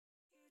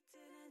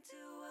to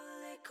a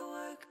lick of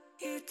work.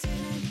 You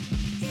didn't.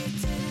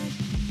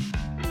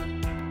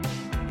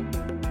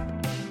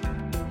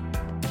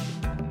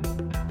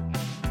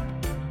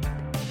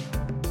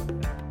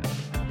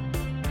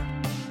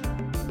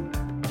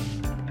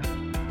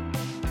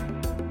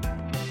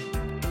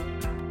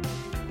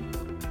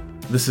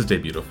 This is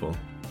Debutiful,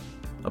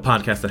 a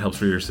podcast that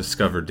helps readers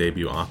discover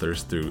debut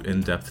authors through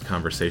in-depth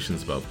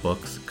conversations about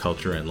books,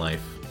 culture, and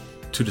life.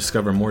 To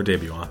discover more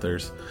debut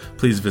authors,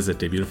 please visit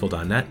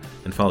debutiful.net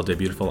and follow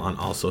Debutiful on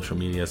all social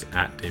medias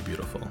at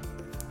Debutiful.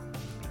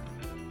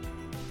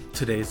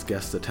 Today's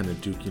guest attended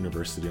Duke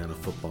University on a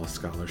football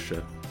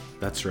scholarship.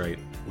 That's right,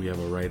 we have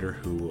a writer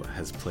who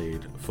has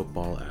played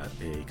football at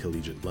a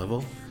collegiate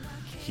level.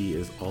 He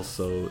is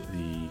also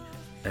the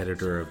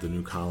editor of the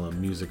new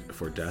column Music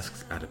for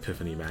Desks at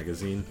Epiphany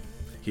Magazine.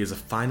 He is a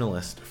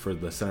finalist for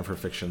the Center for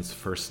Fiction's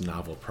first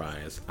novel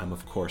prize. I'm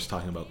of course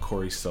talking about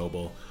Corey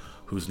Sobel,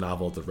 whose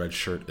novel The Red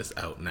Shirt is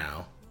out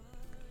now.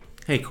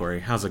 Hey Corey,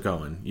 how's it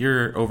going?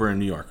 You're over in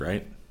New York,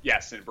 right?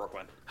 Yes, in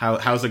Brooklyn.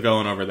 How's it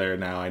going over there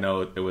now? I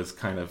know it was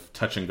kind of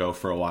touch and go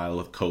for a while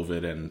with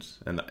COVID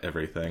and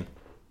everything.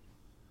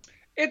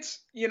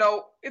 It's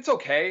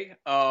okay.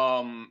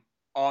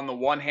 On the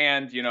one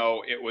hand,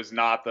 it was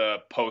not the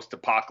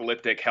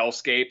post-apocalyptic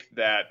hellscape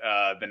that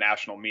the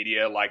national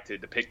media like to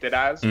depict it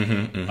as.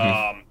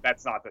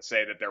 That's not to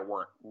say that there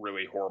weren't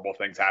really horrible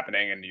things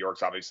happening, and New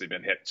York's obviously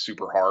been hit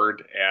super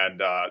hard.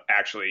 And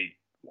actually,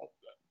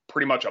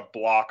 pretty much a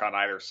block on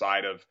either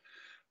side of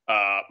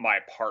my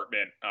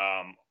apartment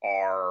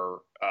are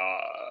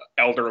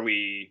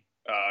elderly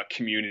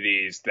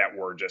communities that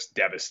were just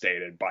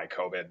devastated by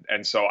COVID.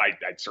 And so I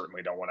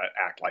certainly don't want to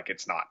act like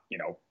it's not,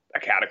 a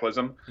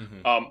cataclysm.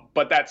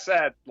 But that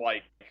said,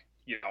 the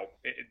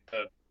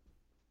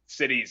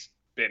city's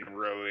been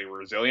really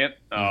resilient.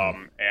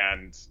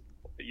 And,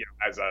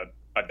 as a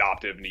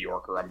adoptive New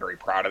Yorker, I'm very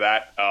proud of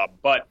that.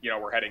 But,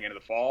 we're heading into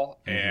the fall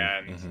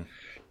and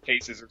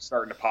cases are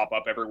starting to pop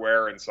up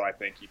everywhere. And so I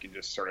think you can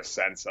just sort of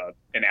sense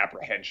an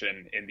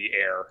apprehension in the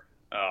air.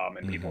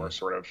 And people are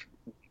sort of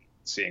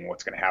seeing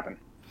what's going to happen.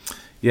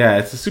 Yeah,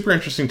 it's a super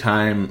interesting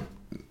time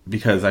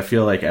because I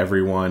feel like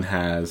everyone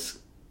has,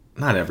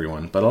 not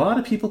everyone, but a lot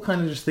of people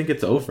kind of just think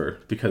it's over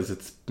because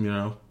it's,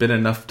 been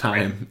enough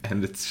time,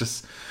 and it's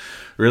just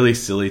really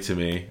silly to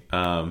me.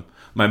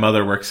 My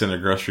mother works in a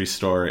grocery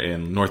store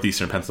in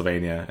northeastern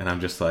Pennsylvania, and I'm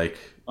just like,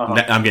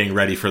 I'm getting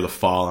ready for the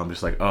fall. I'm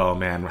just like, oh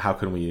man, how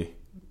can we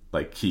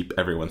keep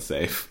everyone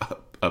safe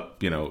up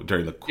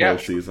during the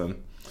cold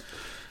season?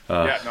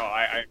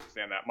 I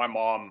understand that. My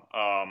mom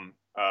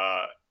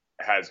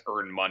has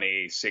earned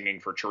money singing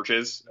for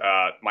churches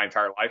my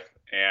entire life,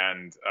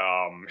 and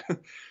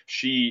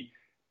she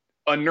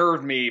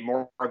unnerved me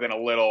more than a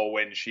little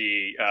when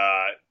she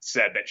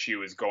said that she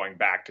was going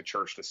back to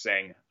church to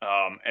sing.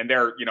 And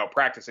they're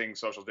practicing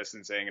social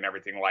distancing and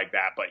everything like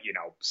that, but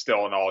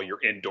still in all,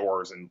 you're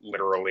indoors and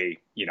literally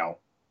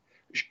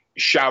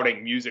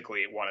shouting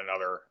musically at one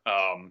another.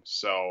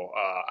 So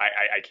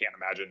I can't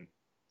imagine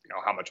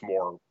how much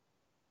more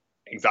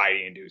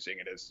anxiety inducing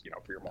it is,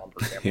 for your mom, for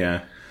example.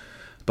 Yeah.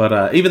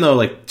 But even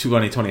though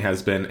 2020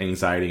 has been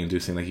anxiety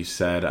inducing, like you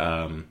said,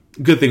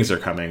 good things are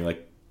coming.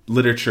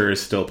 Literature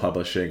is still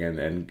publishing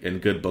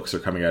and good books are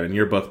coming out. And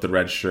your book, The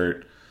Red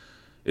Shirt,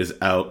 is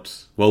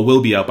out. Well,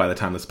 will be out by the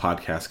time this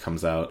podcast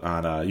comes out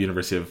on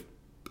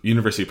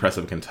University Press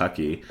of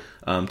Kentucky.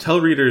 Tell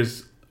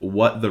readers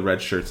what The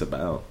Red Shirt's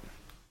about.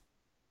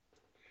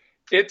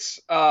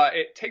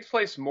 It takes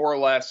place more or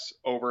less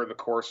over the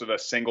course of a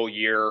single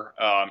year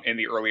in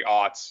the early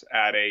aughts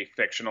at a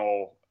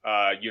fictional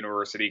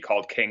university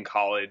called King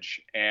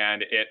College,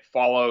 and it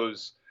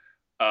follows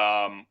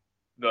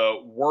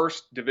the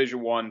worst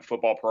Division I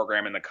football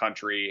program in the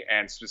country,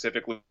 and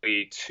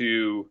specifically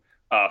two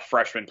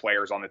freshman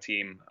players on the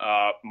team.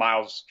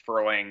 Miles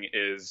Furling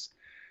is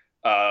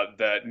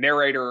the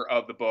narrator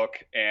of the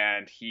book,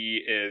 and he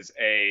is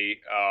a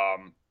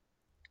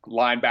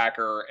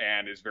linebacker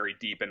and is very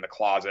deep in the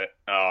closet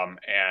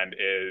and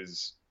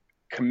is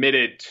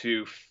committed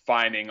to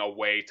finding a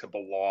way to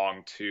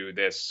belong to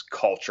this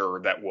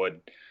culture that would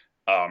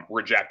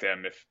reject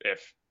him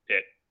if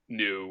it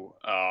knew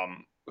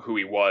who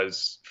he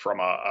was from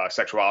a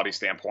sexuality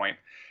standpoint.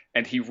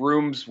 And he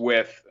rooms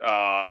with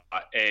a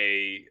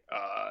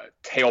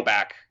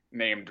tailback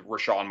named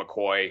Rashawn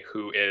McCoy,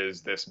 who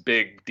is this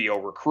big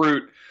deal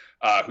recruit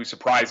who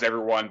surprised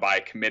everyone by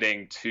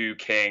committing to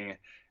King.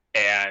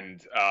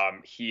 And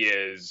he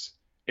is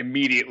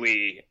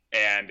immediately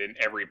and in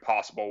every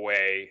possible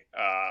way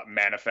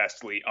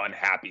manifestly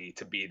unhappy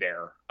to be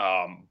there.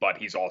 But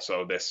he's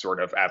also this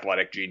sort of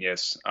athletic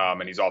genius,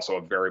 and he's also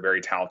a very,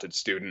 very talented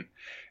student.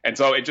 And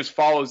so it just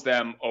follows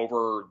them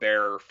over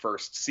their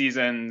first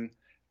season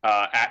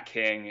at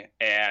King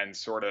and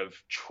sort of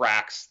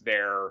tracks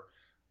their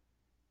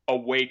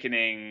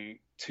awakening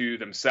to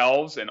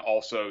themselves and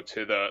also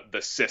to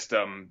the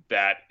system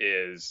that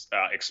is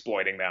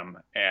exploiting them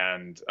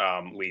and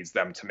leads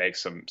them to make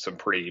some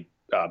pretty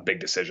big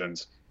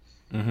decisions.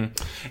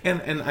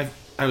 And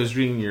I was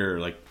reading your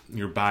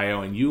your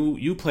bio, and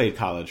you played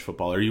college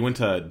football, or you went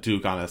to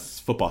Duke on a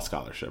football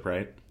scholarship,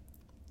 right?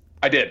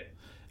 I did.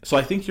 So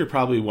I think you're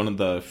probably one of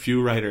the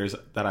few writers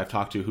that I've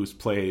talked to who's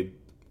played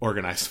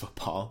organized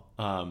football.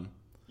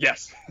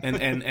 Yes.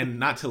 and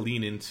not to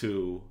lean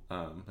into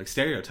like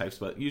stereotypes,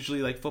 but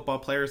usually like football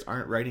players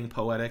aren't writing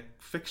poetic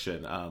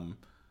fiction.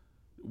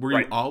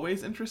 Were you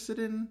always interested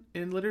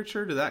in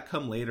literature? Did that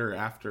come later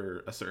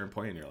after a certain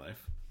point in your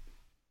life?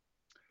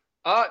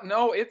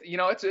 No,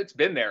 it's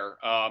been there.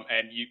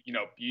 And you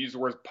use the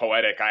word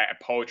poetic.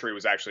 Poetry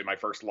was actually my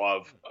first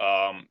love.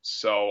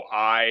 So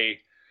I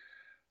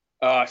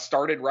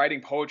started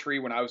writing poetry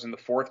when I was in the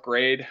 4th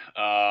grade.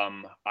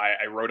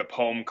 I wrote a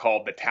poem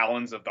called "The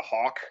Talons of the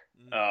Hawk,"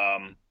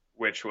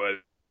 which was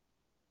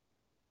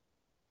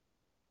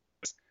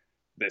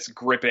this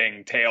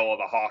gripping tale of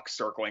a hawk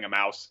circling a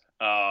mouse.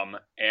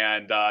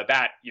 And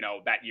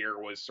that year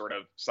was sort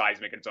of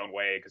seismic in its own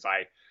way, because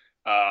I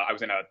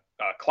was in a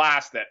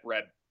class that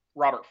read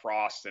Robert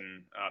Frost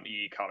and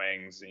E. E.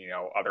 Cummings,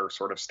 other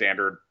sort of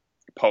standard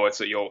poets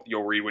that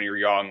you'll read when you're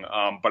young.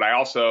 But I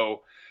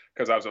also,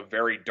 because I was a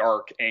very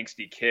dark,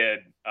 angsty kid,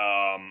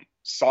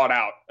 sought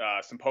out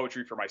some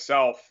poetry for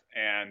myself.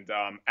 And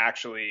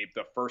actually,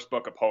 the first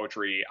book of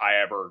poetry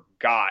I ever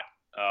got,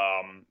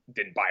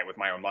 didn't buy it with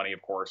my own money,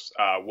 of course,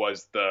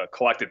 was the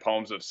collected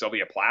poems of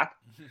Sylvia Plath.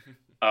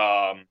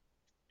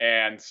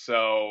 And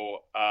so,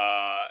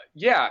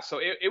 so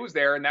it was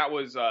there, and that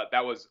was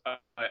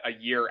a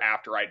year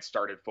after I'd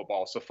started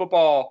football. So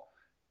football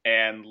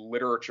and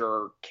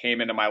literature came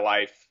into my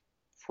life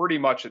pretty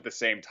much at the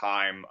same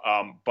time.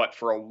 But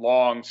for a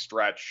long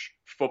stretch,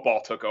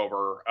 football took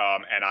over,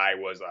 and I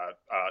was a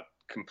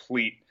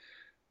complete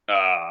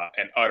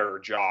and utter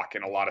jock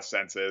in a lot of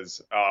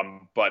senses.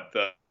 But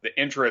the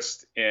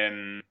interest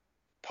in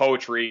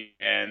poetry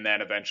and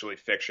then eventually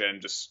fiction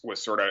just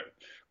was sort of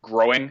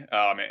growing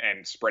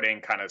and spreading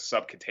kind of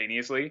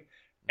subcutaneously.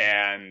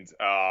 And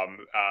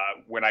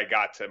when I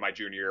got to my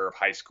junior year of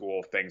high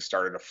school, things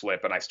started to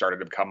flip, and I started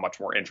to become much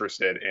more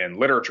interested in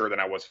literature than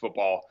I was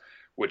football,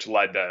 which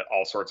led to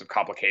all sorts of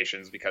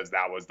complications, because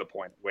that was the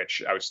point at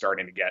which I was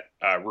starting to get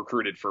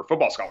recruited for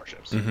football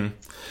scholarships. Mm-hmm.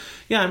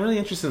 Yeah, I'm really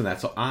interested in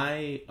that. So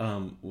I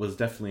was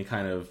definitely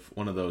kind of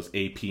one of those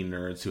AP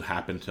nerds who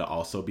happened to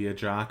also be a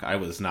jock. I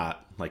was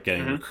not like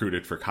getting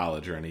recruited for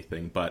college or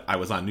anything, but I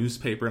was on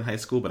newspaper in high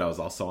school, but I was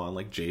also on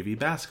like JV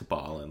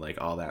basketball and like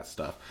all that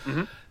stuff.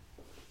 Mm-hmm.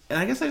 And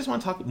I guess I just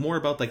want to talk more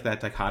about like that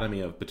dichotomy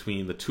of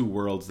between the two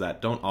worlds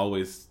that don't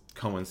always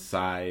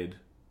coincide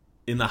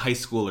in the high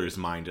schooler's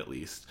mind, at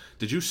least.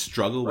 Did you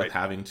struggle with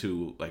having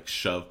to like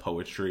shove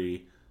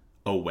poetry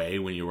away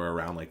when you were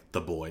around like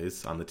the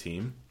boys on the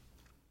team?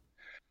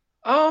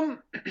 I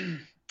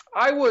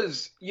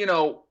was,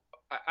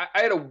 I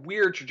had a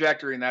weird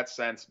trajectory in that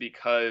sense,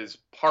 because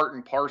part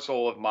and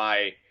parcel of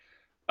my,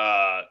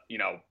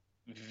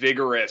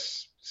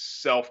 vigorous,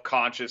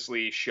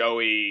 self-consciously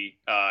showy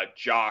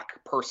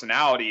jock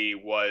personality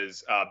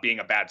was being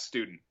a bad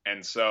student.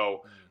 And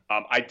so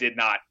I did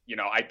not,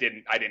 I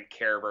didn't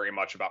care very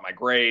much about my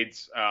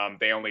grades.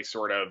 They only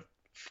sort of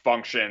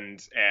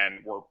functioned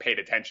and were paid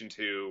attention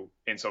to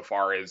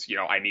insofar as,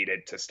 I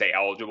needed to stay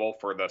eligible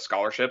for the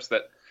scholarships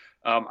that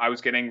I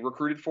was getting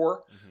recruited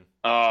for.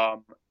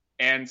 Mm-hmm.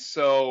 And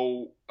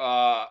so,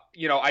 I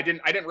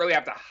didn't really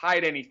have to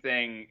hide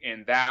anything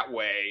in that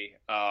way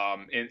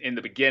in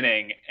the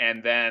beginning.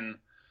 And then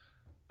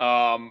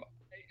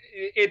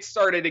it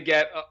started to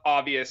get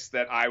obvious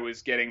that I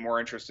was getting more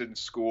interested in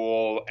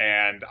school.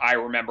 And I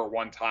remember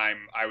one time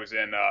I was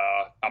in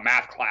a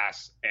math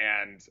class,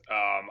 and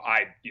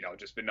I'd,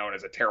 just been known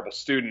as a terrible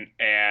student.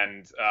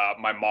 And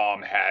my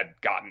mom had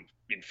gotten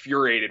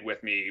infuriated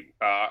with me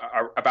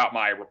about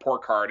my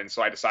report card. And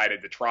so I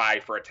decided to try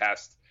for a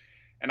test.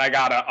 And I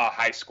got a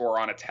high score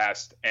on a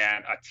test,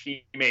 and a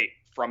teammate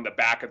from the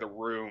back of the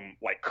room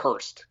like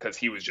cursed because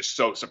he was just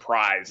so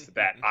surprised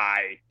that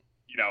I,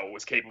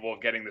 was capable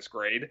of getting this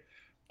grade.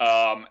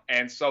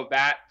 And so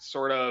that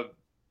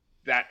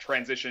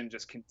transition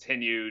just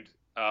continued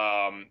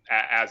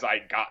as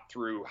I got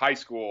through high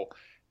school.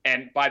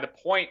 And by the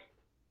point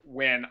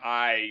when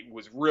I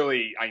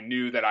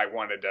knew that I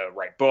wanted to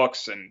write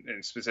books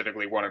and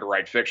specifically wanted to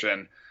write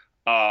fiction,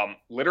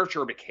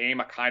 literature became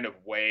a kind of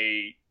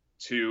way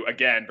to,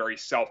 again, very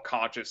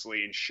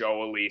self-consciously and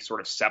showily sort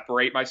of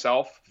separate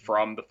myself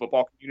from the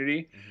football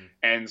community. Mm-hmm.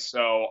 And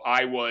so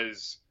I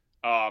was,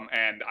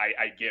 and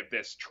I give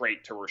this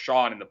trait to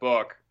Rashawn in the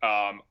book,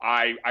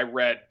 I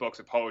read books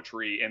of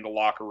poetry in the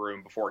locker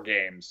room before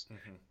games.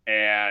 Mm-hmm.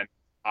 And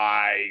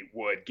I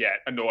would get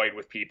annoyed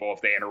with people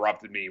if they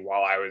interrupted me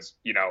while I was,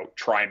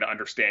 trying to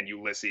understand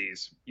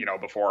Ulysses,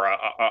 before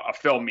a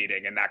film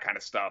meeting and that kind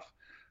of stuff.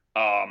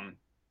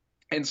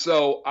 And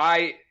so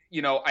I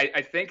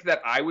think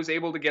that I was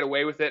able to get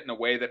away with it in a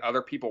way that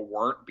other people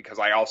weren't, because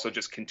I also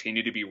just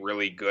continue to be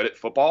really good at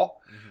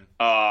football.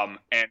 Mm-hmm.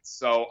 And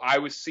so I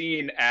was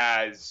seen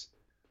as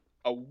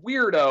a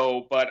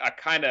weirdo, but a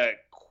kind of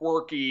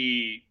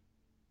quirky,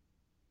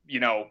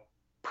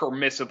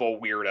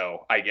 permissible weirdo,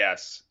 I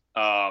guess.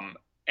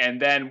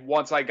 And then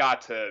once I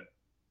got to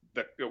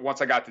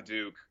once I got to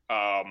Duke,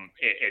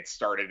 it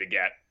started to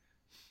get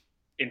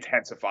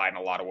intensified in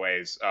a lot of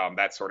ways.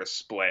 That sort of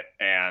split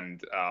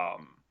and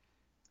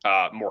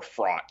more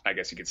fraught, I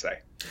guess you could say.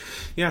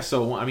 Yeah.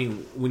 So I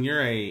mean, when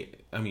you're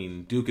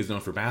Duke is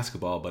known for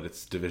basketball, but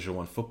it's Division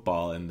I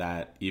football, and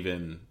that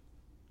even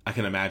I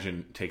can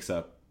imagine takes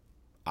up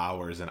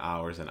hours and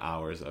hours and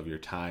hours of your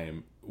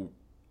time.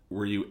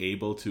 Were you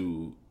able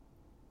to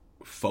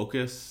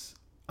focus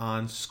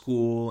on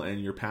school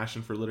and your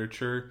passion for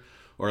literature,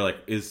 or like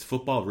is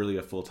football really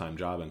a full-time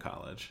job in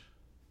college?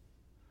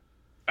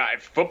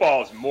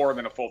 Football is more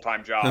than a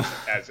full-time job,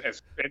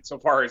 as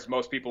insofar as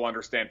most people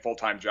understand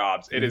full-time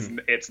jobs. It is.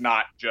 It's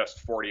not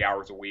just 40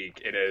 hours a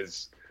week. It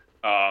is.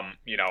 I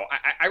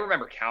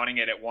remember counting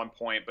it at one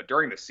point, but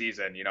during the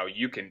season,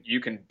 you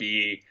can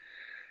be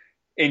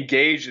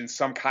engaged in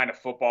some kind of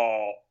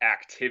football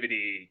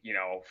activity,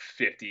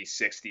 50,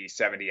 60,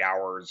 70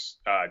 hours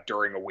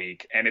during a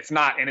week. And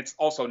it's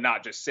also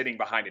not just sitting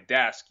behind a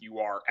desk. You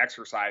are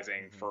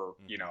exercising for,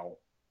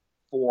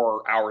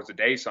 4 hours a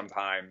day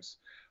sometimes.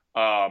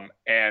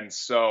 And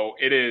so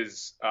it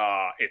is,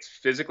 it's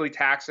physically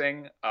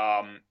taxing,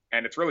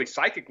 and it's really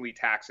psychically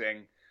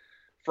taxing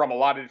from a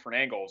lot of different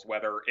angles,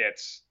 whether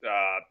it's,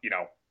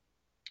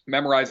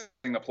 memorizing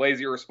the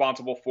plays you're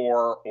responsible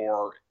for,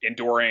 or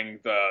enduring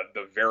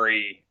the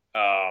very,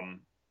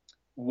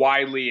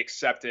 widely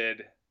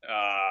accepted,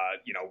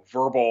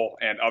 verbal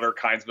and other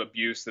kinds of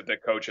abuse that the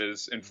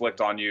coaches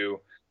inflict on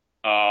you.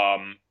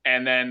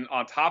 And then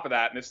on top of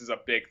that, and this is a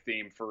big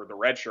theme for the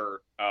red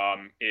shirt,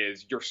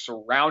 is you're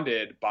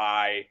surrounded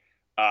by,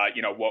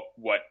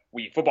 what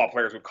we football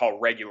players would call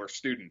regular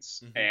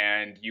students. Mm-hmm.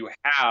 And you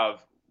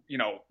have,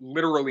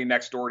 literally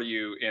next door to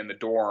you in the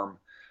dorm,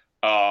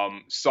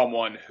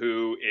 someone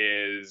who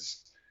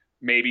is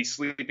maybe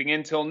sleeping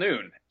in till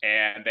noon,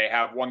 and they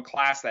have one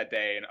class that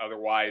day, and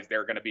otherwise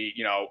they're going to be,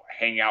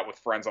 hanging out with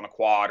friends on the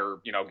quad,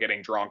 or,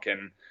 getting drunk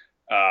in,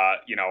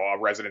 a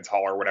residence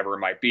hall or whatever it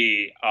might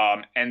be.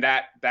 And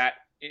that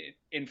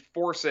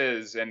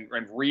enforces and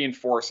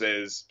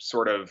reinforces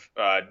sort of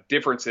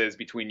differences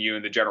between you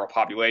and the general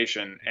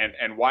population,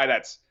 and why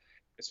that's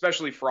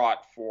especially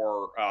fraught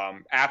for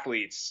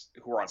athletes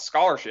who are on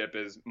scholarship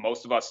is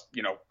most of us,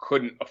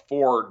 couldn't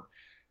afford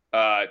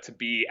to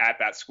be at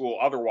that school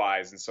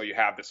otherwise. And so you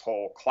have this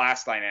whole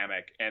class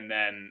dynamic. And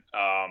then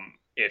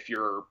if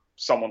you're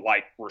someone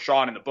like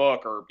Rashawn in the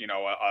book, or,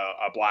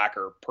 a black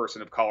or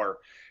person of color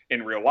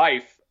in real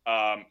life,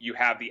 you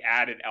have the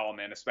added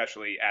element,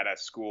 especially at a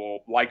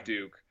school like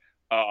Duke,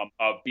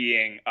 of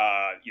being,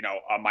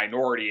 a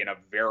minority in a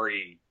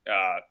very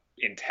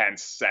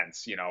intense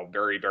sense.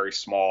 Very, very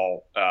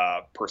small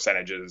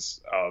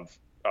percentages of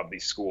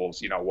these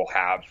schools, will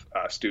have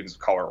students of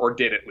color, or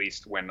did at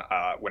least when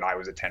I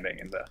was attending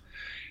in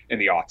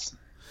the aughts.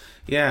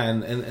 Yeah,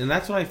 and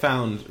that's what I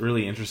found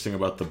really interesting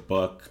about the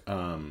book,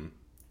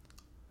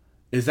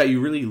 is that you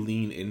really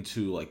lean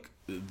into like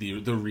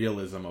the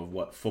realism of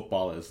what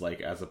football is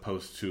like, as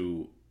opposed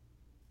to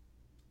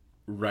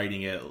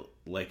writing it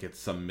like it's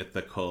some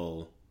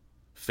mythical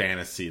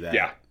fantasy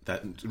that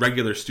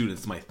regular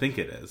students might think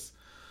it is.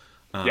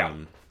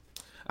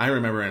 I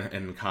remember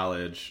in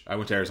college, I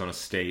went to Arizona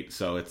State,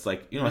 so it's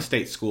like, a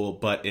state school,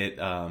 but it,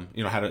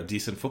 had a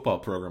decent football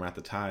program at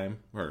the time,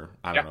 or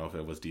I don't know if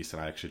it was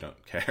decent. I actually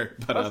don't care.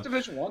 But that's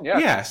Division I,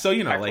 yeah. So,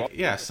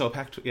 Pac-12. So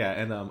Pac-12,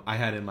 and I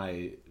had in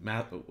my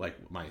math,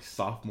 like my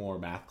sophomore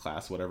math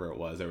class, whatever it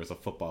was, there was a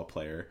football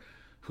player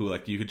who,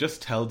 like, you could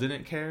just tell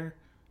didn't care,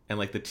 and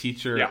like the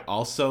teacher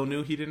also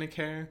knew he didn't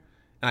care.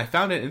 And I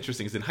found it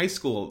interesting because in high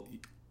school,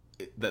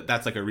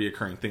 that's like a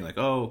reoccurring thing, like,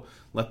 oh,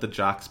 let the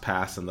jocks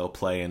pass and they'll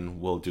play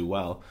and we'll do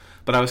well.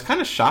 But I was kind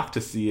of shocked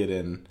to see it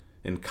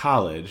in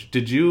college.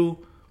 Did you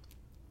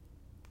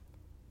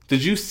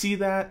see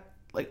that?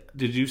 Like,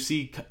 did you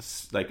see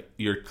like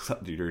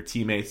your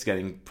teammates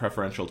getting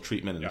preferential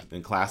treatment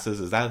in classes?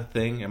 Is that a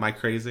thing? Am I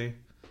crazy?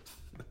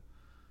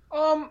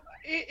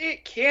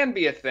 It can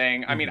be a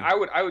thing. I mean, I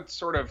would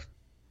sort of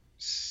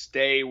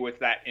stay with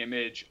that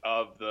image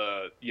of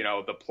the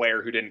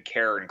player who didn't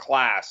care in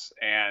class,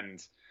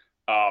 and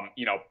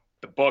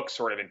the book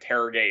sort of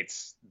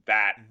interrogates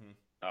that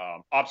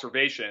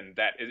observation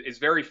that is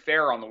very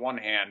fair on the one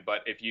hand,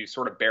 but if you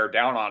sort of bear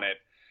down on it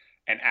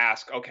and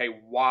ask, okay,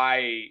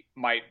 why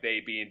might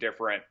they be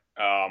indifferent?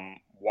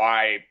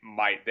 Why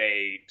might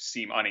they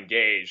seem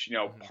unengaged?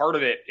 Part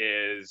of it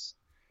is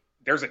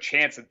there's a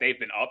chance that they've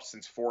been up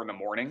since 4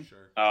 a.m.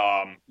 Sure.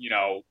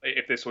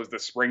 If this was the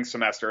spring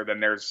semester, then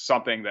there's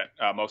something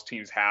that most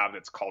teams have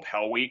that's called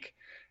Hell Week.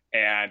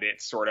 And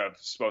it's sort of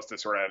supposed to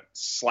sort of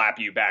slap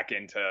you back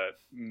into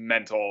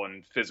mental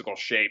and physical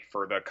shape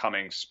for the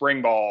coming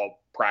spring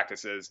ball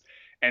practices.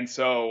 And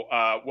so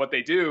what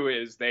they do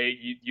is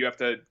you have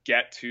to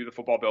get to the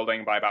football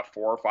building by about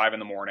 4 or 5 in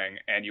the morning,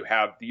 and you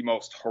have the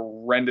most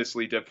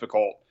horrendously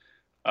difficult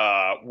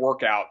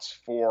workouts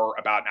for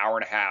about an hour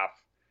and a half.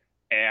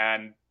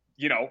 And,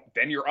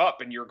 then you're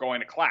up and you're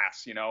going to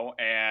class,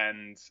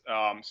 and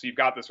so you've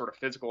got this sort of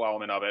physical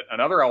element of it.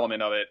 Another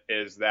element of it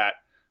is that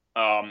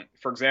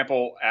For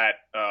example,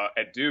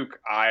 at Duke,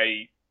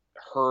 I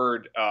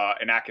heard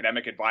an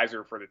academic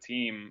advisor for the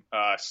team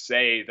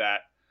say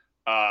that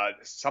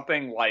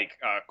something like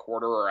a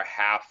quarter or a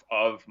half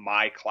of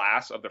my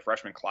class, of the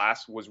freshman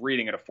class, was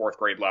reading at a fourth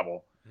grade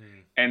level.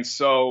 And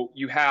so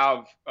you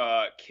have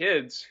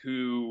kids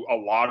who a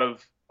lot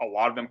of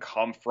them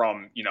come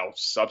from,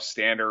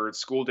 substandard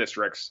school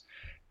districts,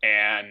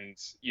 and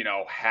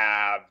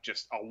have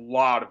just a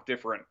lot of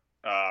different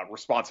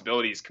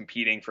responsibilities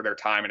competing for their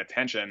time and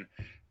attention,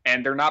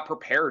 and they're not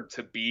prepared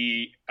to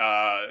be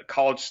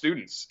college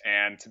students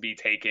and to be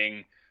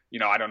taking,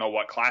 I don't know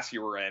what class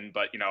you were in,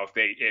 but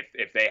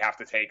if they have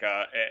to take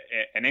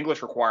an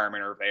English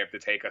requirement, or if they have to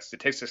take a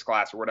statistics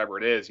class or whatever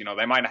it is,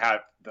 they might not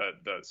have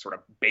the sort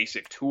of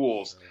basic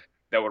tools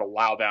that would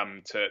allow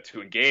them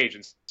to engage.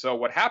 And so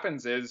what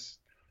happens is,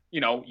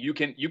 you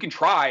can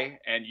try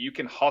and you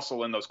can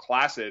hustle in those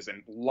classes,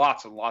 and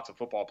lots and lots of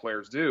football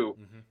players do.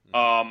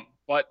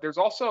 But there's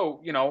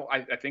also,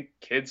 I think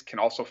kids can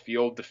also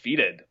feel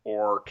defeated,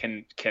 or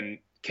can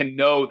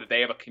know that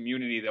they have a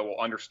community that will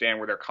understand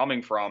where they're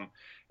coming from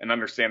and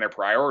understand their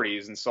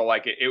priorities. And so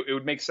it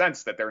would make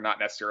sense that they're not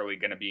necessarily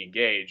going to be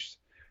engaged.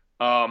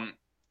 And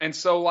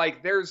so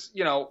there's,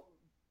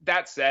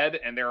 that said,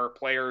 and there are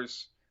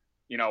players,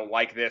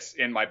 like this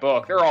in my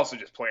book. There are also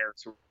just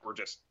players who were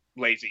just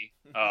lazy,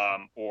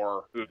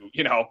 or who,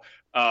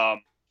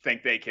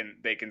 think they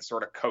can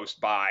sort of coast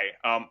by.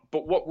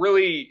 But what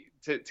really,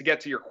 to get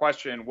to your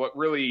question,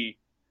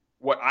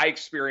 what I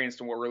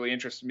experienced and what really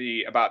interested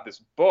me about this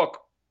book,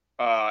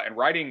 and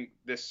writing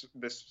this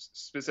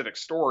specific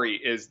story,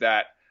 is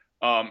that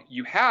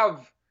you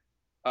have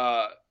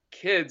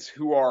kids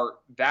who are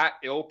that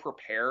ill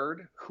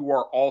prepared, who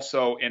are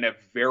also in a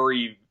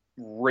very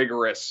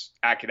rigorous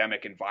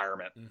academic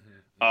environment.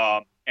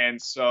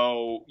 And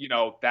so,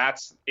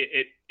 that's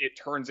it. It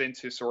turns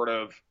into sort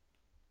of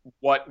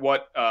what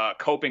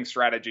coping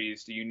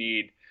strategies do you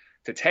need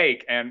to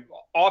take? And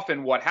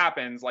often what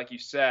happens, like you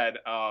said,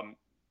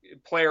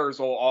 players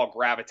will all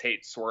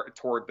gravitate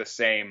toward the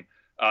same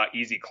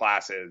easy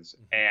classes,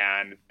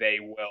 and they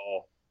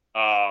will,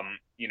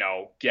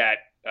 get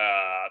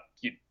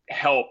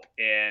help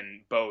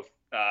in both,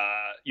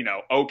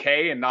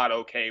 okay and not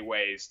okay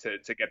ways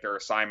to get their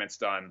assignments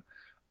done.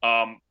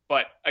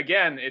 But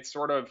again, it's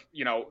sort of,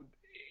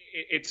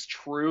 it's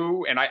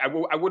true. And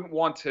I wouldn't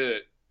want to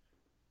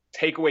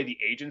take away the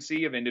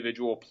agency of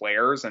individual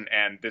players, and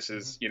this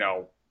is,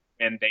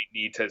 and they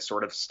need to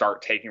sort of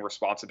start taking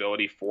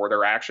responsibility for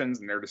their actions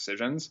and their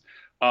decisions.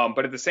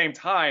 But at the same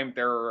time,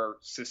 there are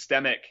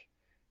systemic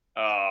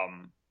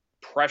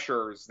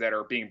pressures that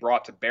are being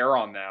brought to bear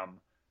on them,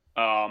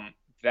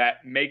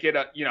 that make it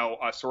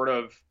a sort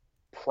of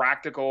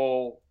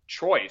practical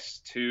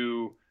choice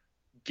to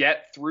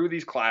get through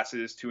these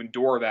classes, to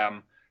endure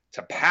them,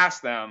 to pass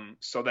them,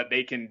 so that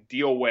they can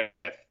deal with,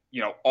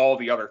 all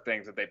the other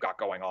things that they've got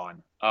going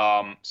on.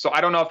 So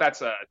I don't know if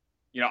that's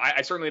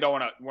I certainly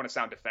don't want to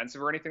sound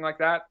defensive or anything like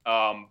that.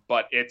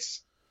 But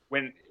it's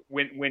when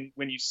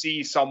you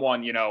see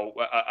someone,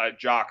 a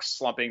jock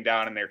slumping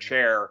down in their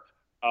chair,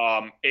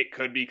 it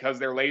could be because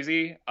they're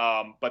lazy.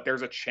 But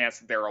there's a chance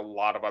that there are a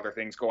lot of other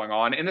things going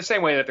on, in the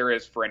same way that there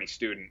is for any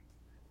student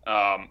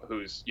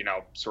who's,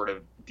 sort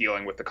of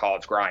dealing with the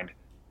college grind.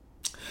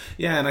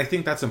 Yeah, and I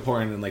think that's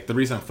important. And the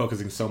reason I'm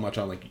focusing so much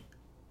on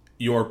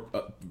your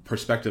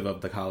perspective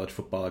of the college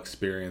football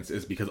experience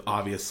is because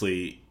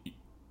obviously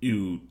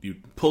you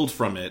pulled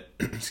from it,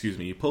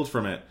 you pulled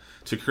from it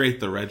to create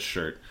the Red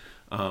Shirt.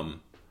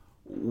 And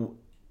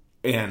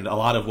a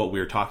lot of what we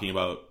were talking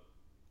about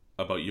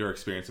your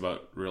experience,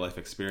 about real life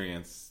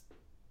experience,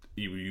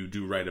 you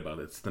do write about.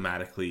 It's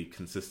thematically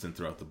consistent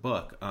throughout the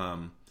book.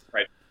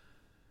 Right.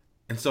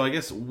 And so I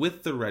guess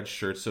with the Red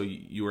Shirt, so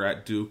you were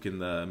at Duke in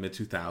the mid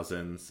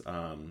 2000s.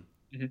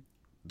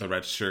 The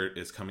Red Shirt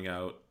is coming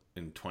out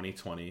in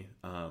 2020.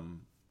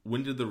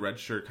 When did the Red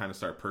Shirt kind of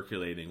start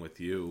percolating with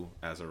you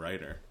as a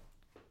writer?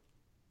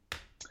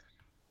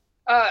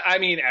 I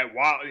mean,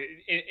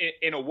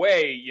 in a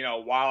way,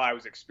 while I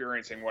was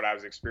experiencing what I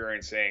was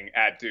experiencing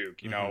at Duke,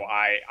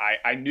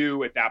 I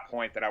knew at that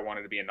point that I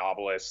wanted to be a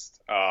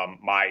novelist.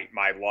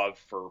 My love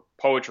for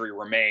poetry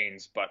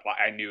remains, but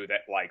I knew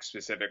that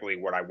specifically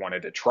what I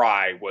wanted to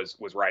try was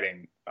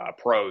writing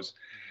prose.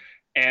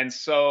 And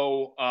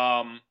so,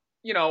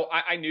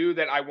 I knew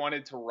that I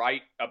wanted to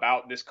write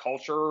about this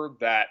culture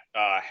that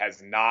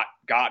has not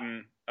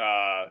gotten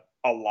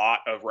a lot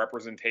of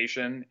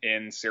representation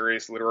in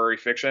serious literary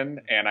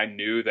fiction, and I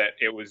knew that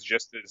it was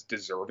just as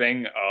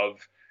deserving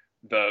of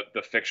the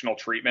fictional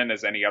treatment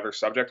as any other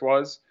subject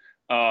was.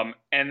 And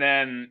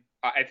then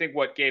I think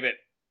what gave it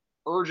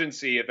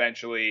urgency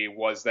eventually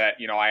was that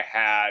I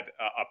had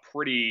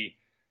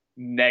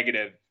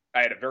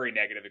I had a very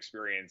negative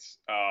experience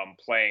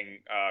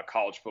playing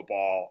college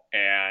football,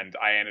 and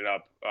I ended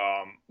up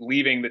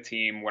leaving the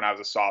team when I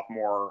was a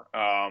sophomore,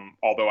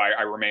 although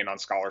I remained on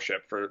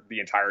scholarship for the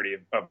entirety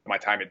of my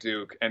time at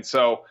Duke. And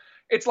so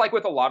it's like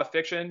with a lot of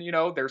fiction,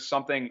 there's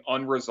something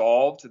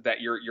unresolved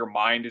that your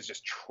mind is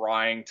just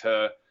trying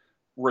to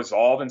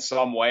resolve in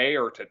some way,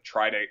 or to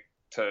try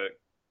to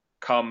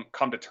come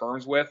to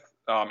terms with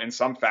in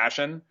some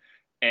fashion.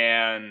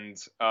 And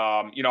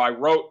I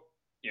wrote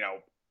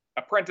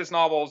apprentice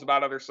novels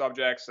about other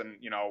subjects, and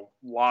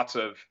lots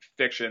of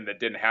fiction that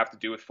didn't have to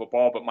do with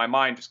football, but my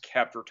mind just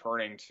kept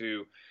returning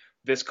to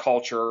this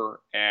culture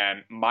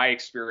and my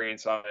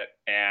experience of it.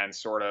 And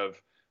sort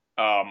of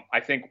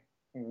I think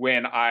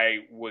when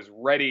I was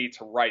ready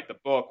to write the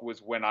book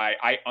was when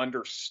I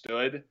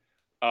understood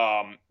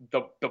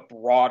the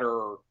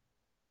broader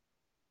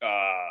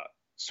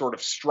sort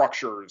of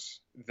structures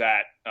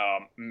that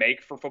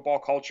make for football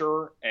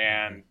culture,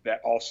 and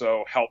that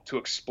also help to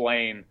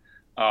explain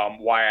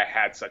why I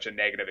had such a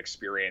negative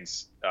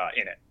experience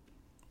in it.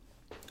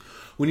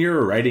 When you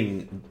were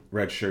writing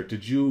Red Shirt,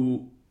 did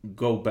you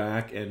go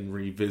back and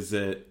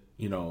revisit,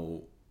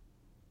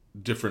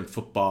 different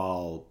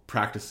football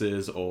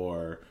practices,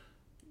 or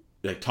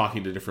like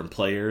talking to different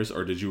players,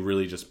 or did you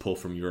really just pull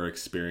from your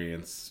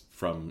experience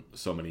from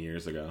so many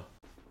years ago?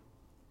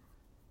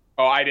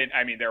 Oh, I didn't.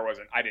 I mean,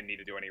 I didn't need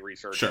to do any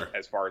research Sure.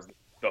 as far as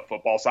the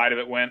football side of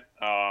it went.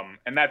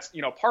 And that's,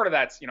 part of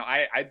that's,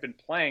 I'd been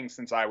playing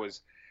since I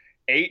was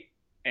 8,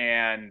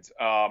 and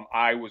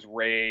I was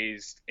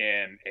raised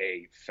in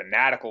a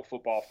fanatical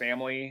football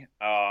family.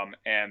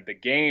 And the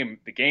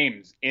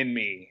game's in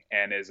me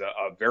and is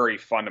a very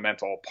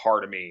fundamental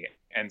part of me.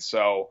 And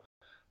so,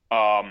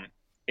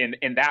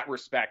 in that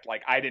respect,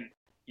 like I didn't,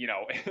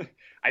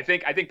 I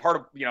think part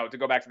of, to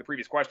go back to the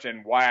previous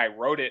question, why I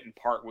wrote it in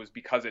part was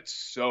because it's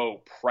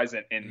so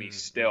present in me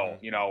still,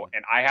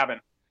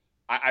 and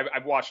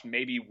I've watched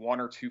maybe 1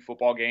 or 2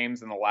 football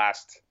games in the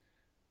last,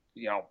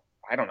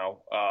 I don't know,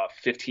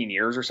 15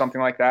 years or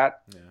something like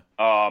that.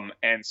 Yeah.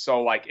 And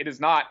so like, it's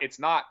not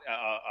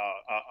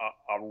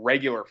a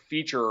regular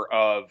feature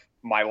of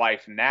my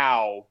life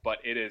now, but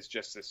it is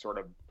just this sort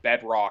of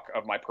bedrock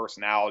of my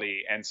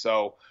personality. And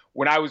so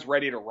when I was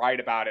ready to write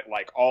about it,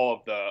 like all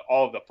of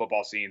the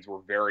football scenes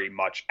were very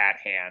much at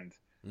hand.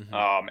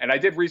 Mm-hmm. And I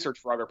did research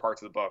for other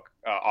parts of the book,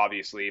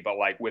 obviously, but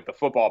like with the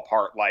football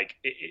part, like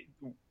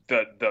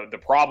the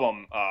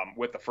problem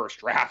with the first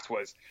draft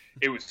was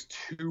it was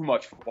too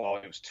much football,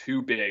 and it was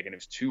too big, and it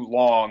was too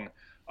long,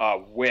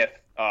 with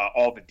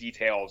all the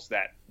details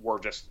that were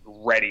just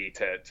ready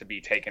to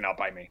be taken up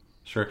by me.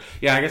 Sure.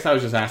 Yeah, I guess I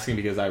was just asking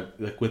because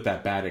with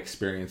that bad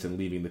experience and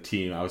leaving the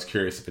team, I was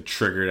curious if it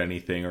triggered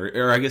anything,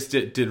 or I guess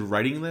did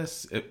writing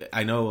this,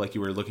 I know like you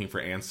were looking for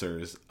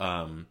answers,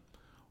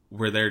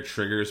 were there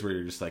triggers where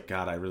you're just like,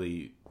 God,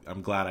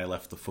 I'm glad I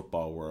left the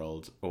football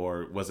world,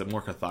 or was it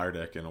more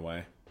cathartic in a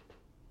way?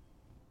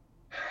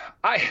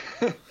 I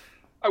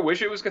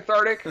wish it was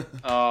cathartic.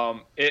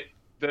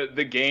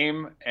 The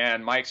game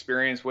and my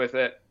experience with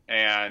it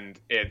and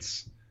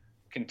its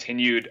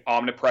continued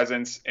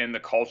omnipresence in the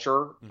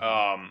culture,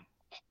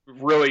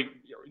 really,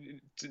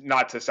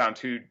 not to sound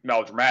too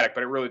melodramatic,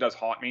 but it really does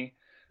haunt me.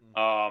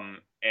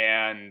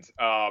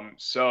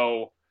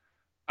 So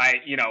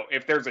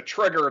if there's a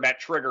trigger,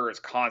 that trigger is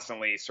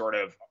constantly sort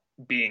of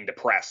being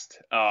depressed.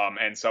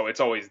 And so it's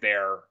always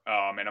there.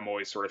 And I'm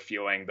always sort of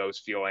feeling those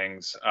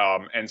feelings.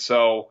 And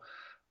so,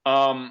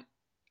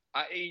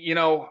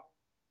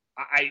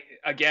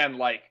 again,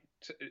 like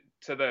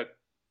to the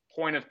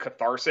point of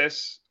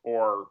catharsis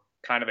or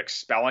kind of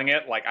expelling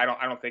it, like I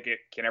don't think it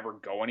can ever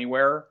go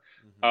anywhere.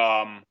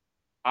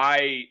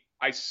 I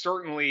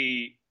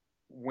certainly,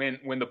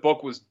 when the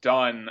book was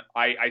done,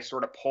 I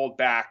sort of pulled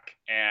back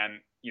and,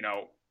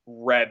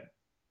 read,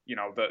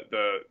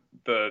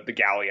 the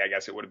galley, I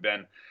guess it would have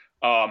been.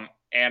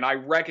 And I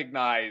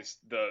recognized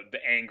the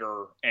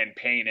anger and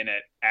pain in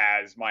it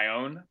as my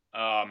own.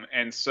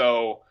 And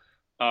so,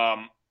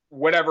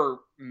 whatever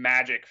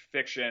magic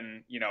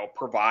fiction,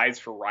 provides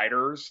for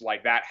writers,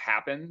 like that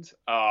happened.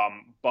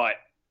 But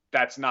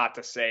that's not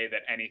to say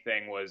that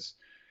anything was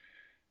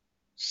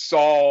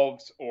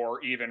solved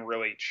or even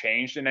really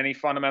changed in any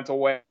fundamental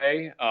way.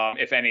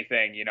 If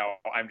anything,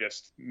 I'm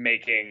just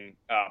making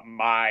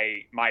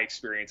my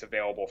experience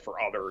available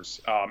for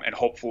others, and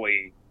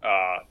hopefully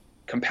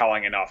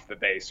compelling enough that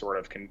they sort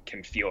of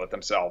can feel it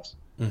themselves.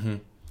 Mm-hmm.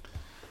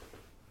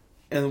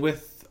 And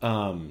with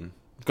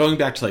going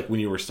back to like when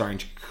you were starting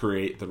to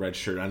create the Red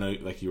Shirt, I know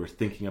like you were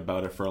thinking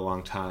about it for a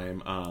long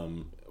time.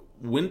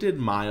 When did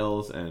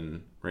Miles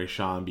and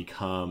Rayshawn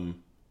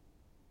become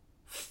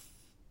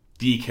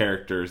the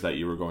characters that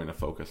you were going to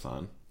focus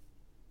on?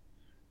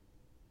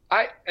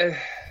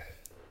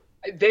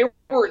 They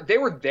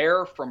were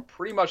there from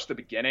pretty much the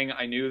beginning.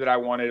 I knew that I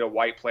wanted a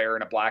white player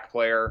and a black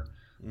player.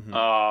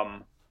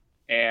 Mm-hmm.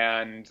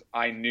 And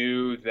I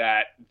knew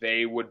that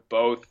they would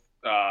both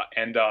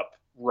end up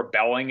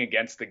rebelling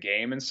against the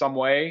game in some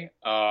way.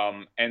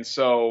 And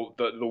so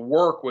the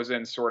work was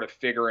in sort of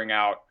figuring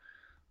out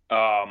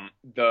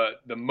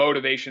the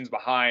motivations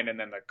behind and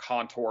then the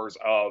contours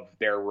of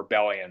their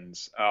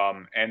rebellions.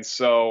 And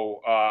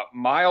so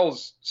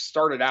Miles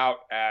started out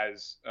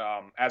as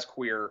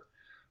queer,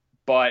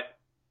 but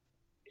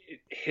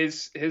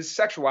his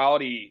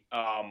sexuality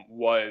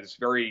was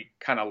very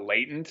kind of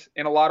latent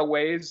in a lot of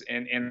ways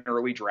in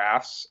early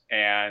drafts,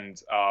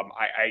 and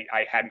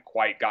I hadn't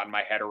quite gotten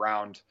my head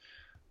around,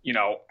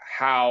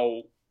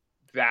 how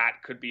that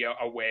could be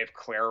a way of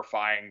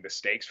clarifying the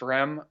stakes for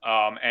him.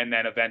 And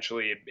then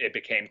eventually it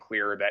became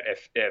clear that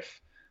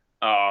if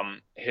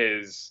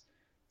his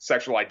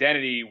sexual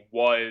identity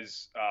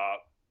was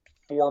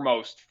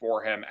foremost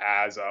for him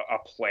as a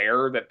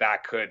player,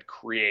 that could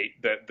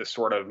create the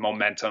sort of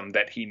momentum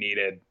that he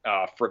needed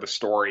for the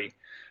story.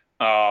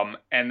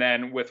 And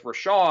then with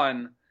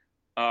Rashawn,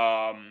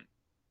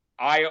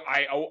 I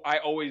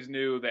always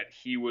knew that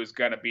he was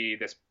going to be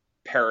this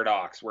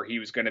paradox where he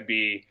was going to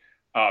be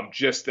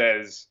just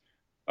as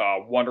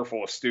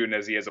wonderful a student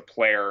as he is a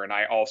player. And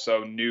I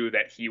also knew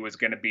that he was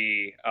going to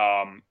be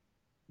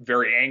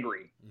very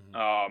angry.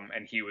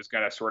 And he was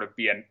going to sort of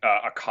be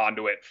a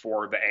conduit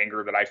for the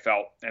anger that I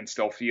felt and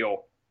still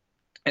feel.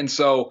 And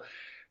so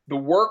the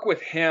work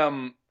with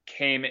him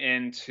came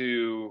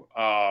into,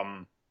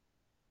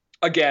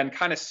 again,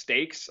 kind of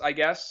stakes, I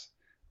guess,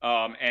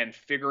 and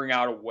figuring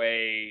out a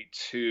way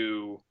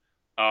to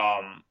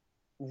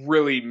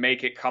really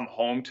make it come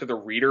home to the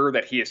reader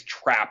that he is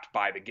trapped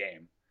by the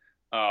game.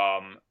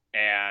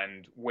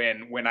 And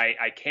when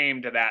I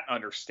came to that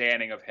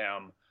understanding of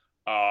him,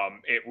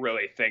 it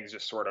really, things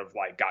just sort of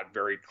like got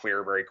very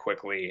clear very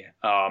quickly.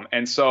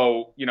 And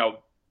so,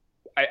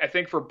 I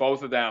think for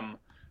both of them,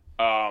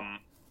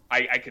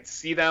 I could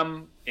see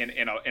them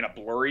in a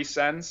blurry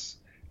sense,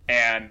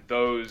 and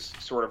those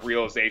sort of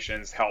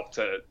realizations helped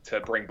to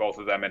bring both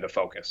of them into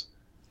focus.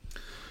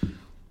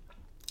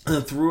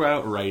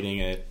 Throughout writing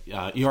it,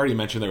 you already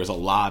mentioned there was a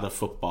lot of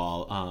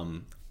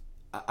football.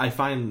 I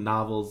find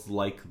novels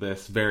like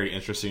this very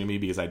interesting to me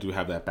because I do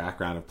have that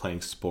background of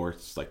playing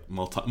sports, like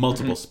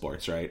multiple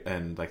sports, right?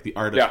 And like The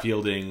Art of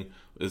Fielding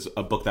is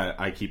a book that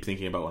I keep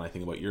thinking about when I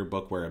think about your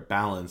book, where it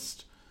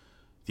balanced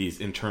these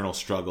internal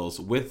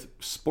struggles with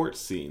sports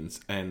scenes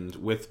and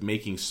with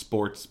making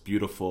sports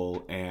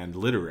beautiful and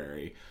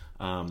literary.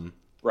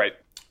 Right.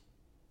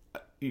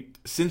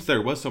 Since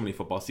there was so many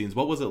football scenes,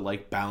 what was it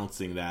like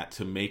balancing that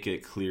to make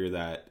it clear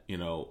that,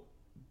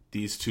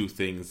 these two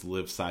things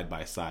live side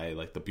by side,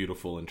 like the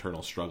beautiful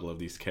internal struggle of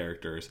these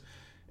characters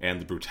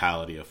and the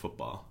brutality of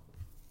football?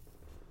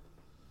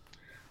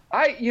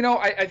 I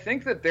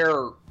think that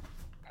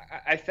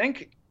I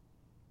think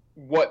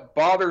what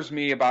bothers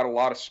me about a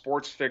lot of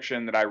sports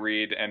fiction that I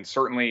read, and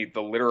certainly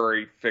the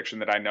literary fiction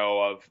that I know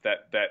of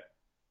that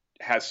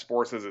has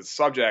sports as its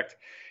subject,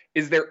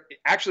 is there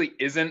actually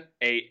isn't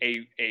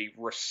a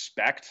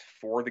respect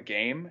for the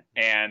game,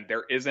 and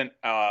there isn't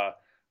a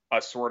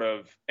sort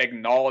of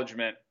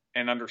acknowledgement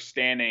and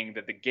understanding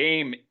that the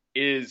game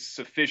is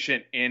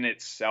sufficient in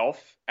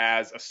itself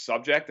as a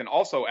subject and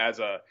also as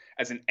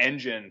an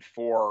engine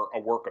for a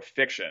work of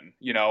fiction,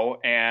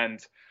 and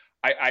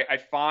I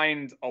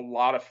find a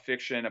lot of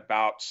fiction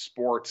about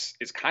sports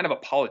is kind of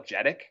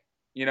apologetic,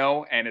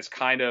 and is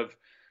kind of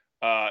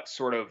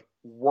sort of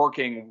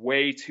working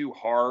way too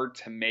hard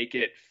to make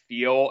it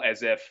feel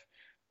as if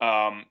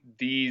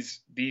these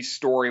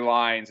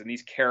storylines and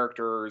these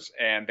characters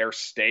and their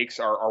stakes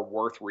are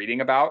worth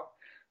reading about.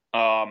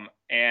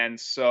 And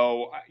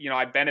so,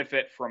 I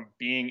benefit from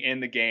being in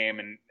the game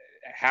and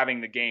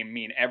having the game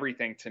mean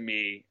everything to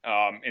me,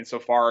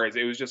 insofar as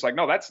it was just like,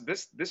 no,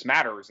 this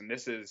matters. And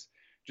this is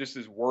just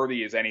as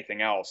worthy as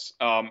anything else.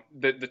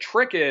 The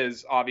trick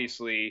is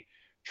obviously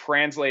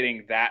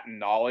translating that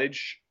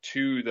knowledge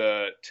to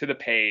the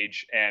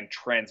page and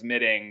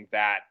transmitting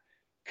that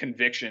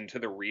conviction to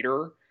the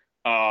reader.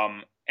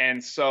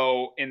 And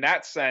so in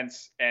that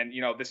sense, and,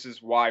 this is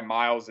why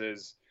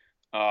Miles's,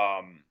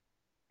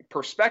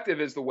 perspective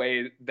is the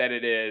way that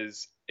it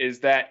is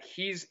that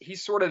he's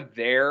sort of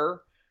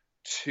there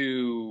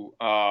to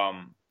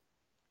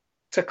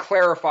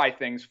clarify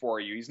things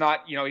for you. He's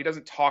not, he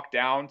doesn't talk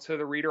down to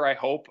the reader, I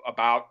hope,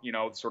 about,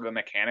 sort of the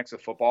mechanics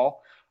of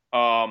football.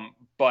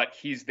 But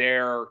he's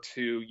there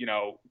to,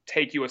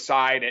 take you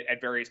aside at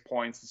various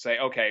points and say,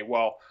 okay,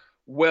 well,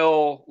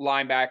 will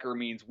linebacker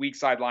means weak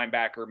side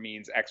linebacker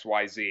means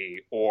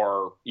XYZ,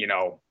 or,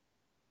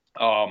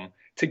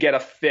 to get a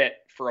fit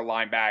for a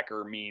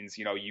linebacker means,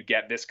 you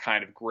get this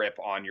kind of grip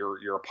on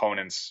your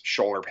opponent's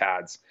shoulder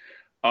pads.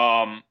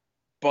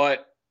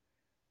 But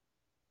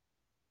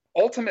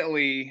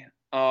ultimately,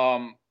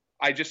 I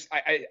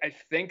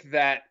think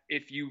that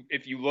if you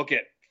look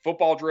at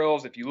football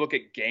drills, if you look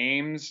at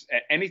games,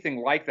 anything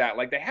like that,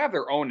 like they have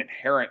their own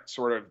inherent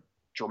sort of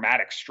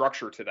dramatic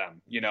structure to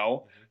them,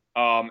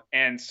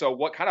 and so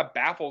what kind of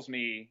baffles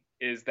me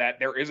is that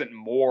there isn't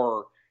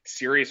more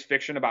serious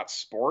fiction about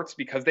sports,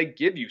 because they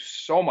give you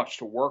so much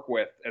to work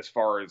with as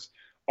far as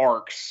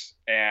arcs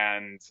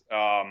and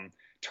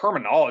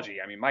terminology.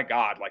 I mean, my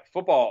God, like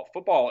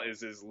football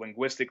is as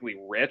linguistically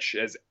rich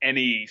as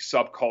any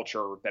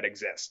subculture that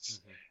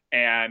exists.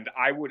 And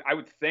I would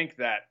think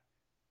that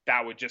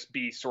would just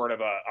be sort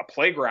of a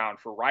playground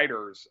for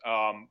writers.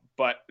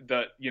 But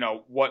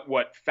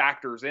what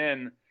factors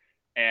in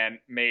and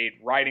made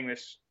writing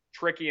this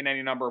tricky in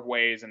any number of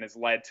ways and has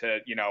led to,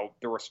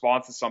 the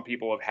responses some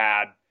people have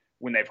had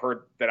when they've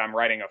heard that I'm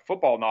writing a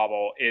football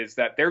novel is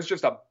that there's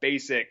just a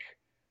basic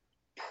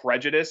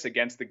prejudice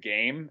against the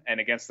game and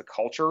against the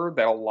culture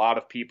that a lot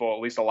of people,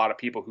 at least a lot of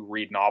people who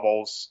read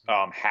novels,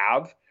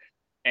 have.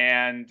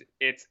 And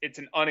it's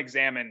an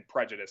unexamined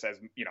prejudice, as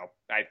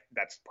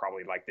that's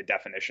probably like the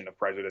definition of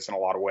prejudice in a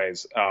lot of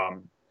ways.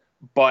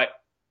 But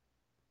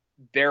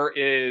there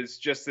is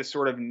just this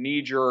sort of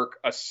knee-jerk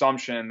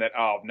assumption that,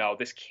 oh no,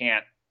 this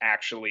can't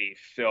actually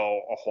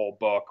fill a whole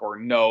book, or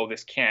no,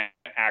 this can't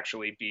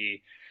actually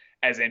be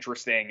as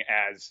interesting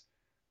as,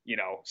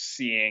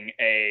 seeing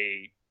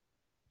a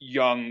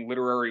young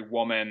literary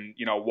woman,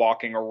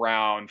 walking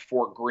around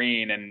Fort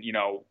Greene and,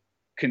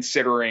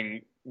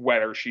 considering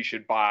whether she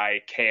should buy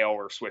kale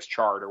or Swiss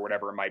chard or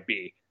whatever it might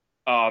be.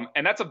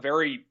 And that's a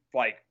very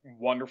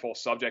wonderful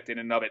subject in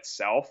and of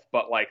itself.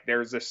 But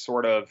there's this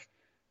sort of,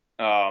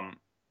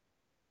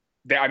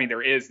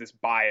 there is this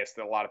bias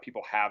that a lot of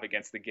people have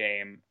against the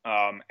game.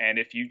 And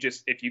if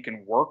you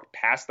can work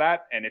past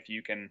that, and if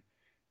you can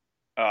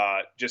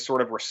just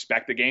sort of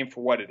respect the game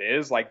for what it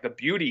is, the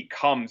beauty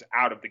comes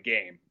out of the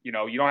game. You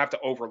don't have to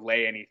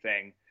overlay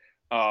anything.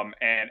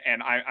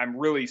 And I'm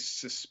really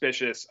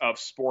suspicious of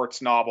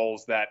sports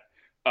novels that,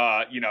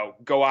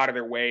 go out of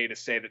their way to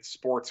say that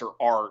sports are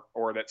art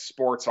or that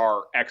sports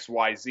are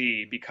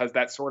XYZ, because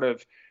that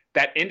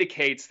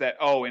indicates that,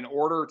 in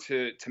order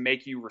to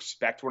make you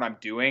respect what I'm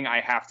doing,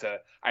 I have to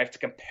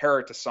compare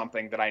it to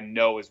something that I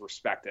know is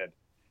respected.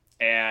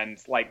 And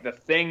the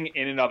thing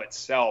in and of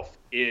itself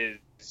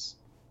is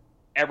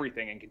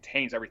everything and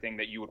contains everything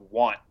that you would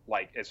want,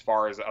 as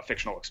far as a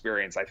fictional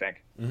experience, I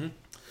think. Mm-hmm.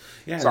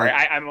 Yeah. Sorry,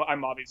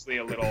 I'm obviously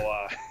a little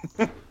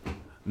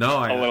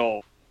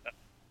little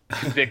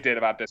convicted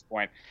about this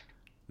point.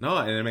 No,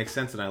 and it makes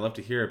sense, and I love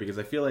to hear it, because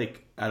I feel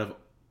like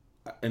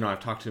I've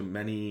talked to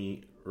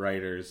many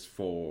writers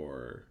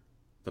for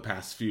the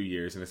past few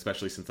years, and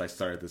especially since I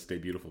started this Stay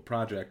Beautiful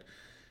project,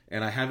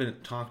 and I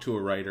haven't talked to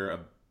a writer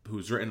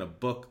who's written a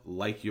book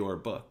like your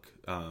book,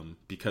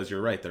 because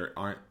you're right, there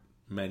aren't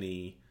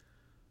many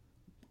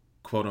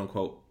quote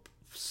unquote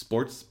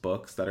sports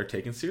books that are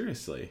taken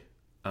seriously.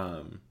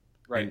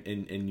 Right.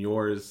 And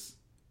yours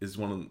is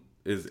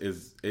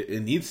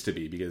it needs to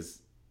be,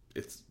 because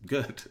it's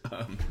good.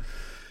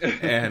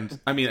 And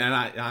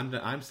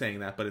I'm saying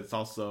that, but it's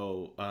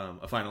also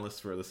a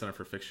finalist for the Center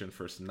for Fiction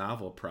First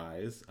Novel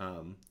Prize.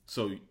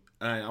 So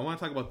I want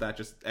to talk about that,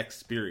 just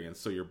experience.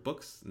 So your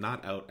book's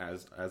not out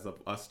as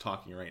of us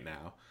talking right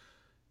now.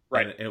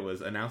 Right. And it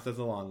was announced as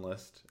a long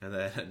list, and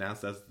then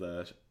announced as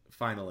the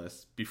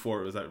finalist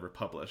before it was ever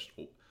published.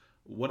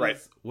 What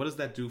does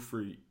that do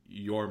for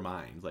your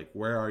mind?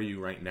 Where are you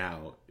right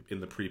now in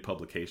the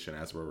pre-publication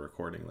as we're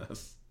recording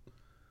this?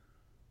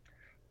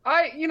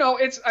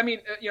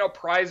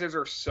 Prizes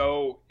are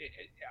so,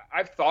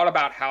 I've thought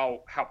about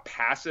how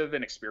passive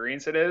an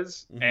experience it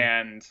is. Mm-hmm.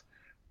 And,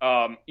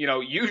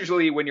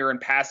 usually when you're in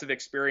passive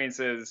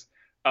experiences,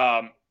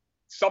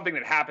 something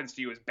that happens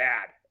to you is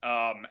bad.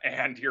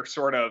 And you're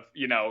sort of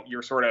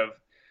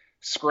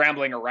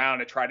scrambling around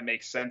to try to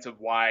make sense of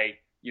why,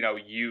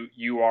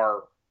 you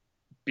are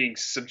being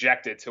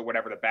subjected to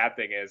whatever the bad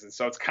thing is. And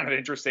so it's kind of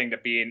interesting to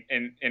be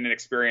in an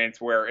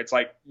experience where it's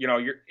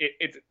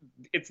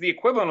it's the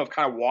equivalent of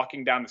kind of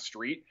walking down the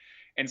street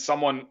and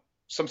some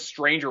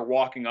stranger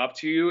walking up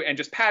to you and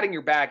just patting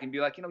your back and be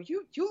like,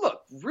 you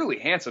look really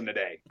handsome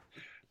today.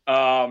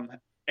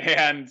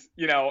 And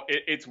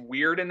it's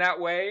weird in that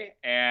way.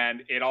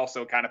 And it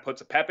also kind of puts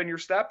a pep in your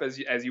step as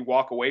you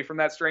walk away from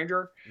that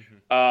stranger.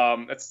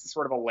 Mm-hmm. That's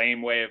sort of a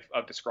lame way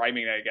of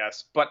describing it, I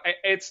guess. But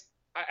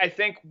I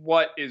think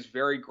what is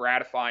very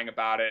gratifying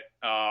about it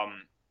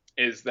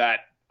is that,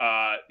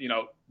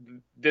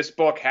 this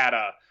book had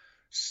a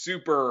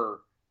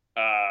super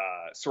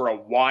sort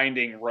of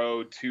winding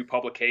road to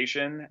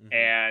publication. Mm-hmm.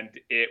 And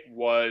it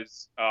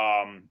was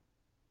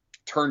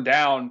turned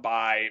down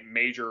by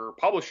major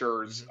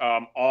publishers.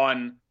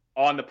 Mm-hmm.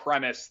 On the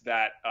premise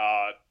that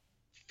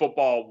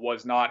football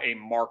was not a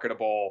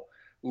marketable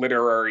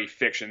literary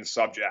fiction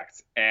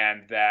subject,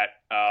 and that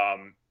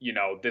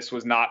this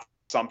was not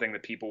something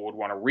that people would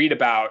want to read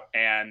about.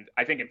 And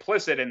I think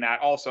implicit in that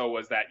also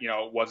was that,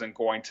 it wasn't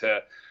going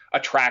to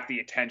attract the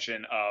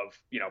attention of,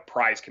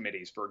 prize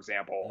committees, for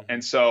example. Mm-hmm.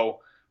 And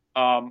so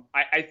I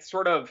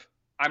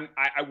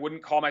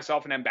wouldn't call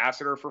myself an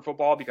ambassador for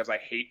football, because I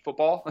hate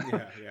football.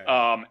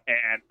 Yeah.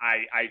 And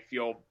I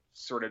feel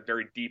sort of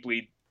very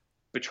deeply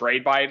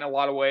betrayed by it in a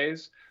lot of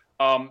ways.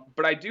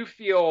 But I do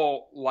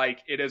feel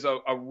like it is a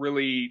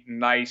really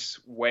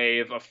nice way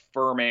of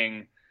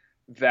affirming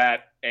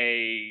that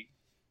a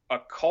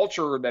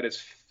culture that is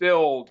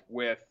filled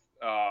with,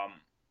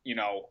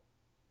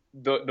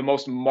 the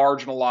most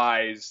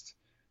marginalized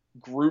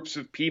groups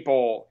of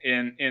people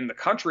in the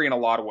country in a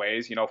lot of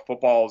ways.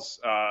 Football's,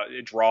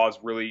 it draws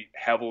really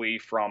heavily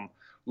from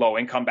low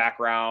income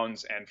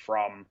backgrounds and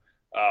from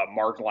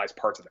marginalized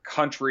parts of the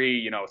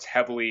country. It's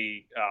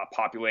heavily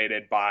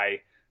populated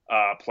by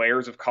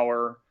players of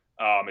color.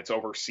 It's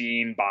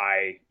overseen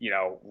by,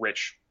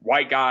 rich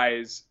white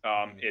guys.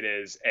 It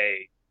is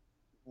a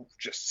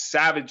just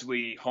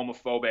savagely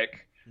homophobic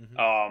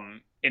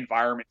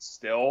environment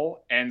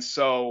still. And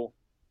so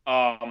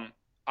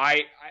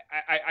I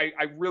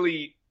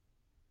really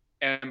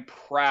am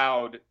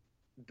proud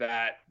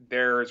that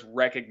there's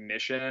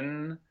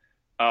recognition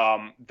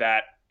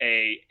that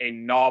a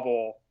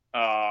novel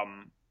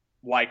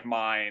like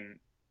mine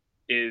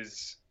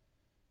is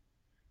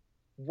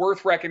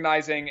worth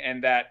recognizing,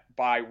 and that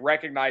by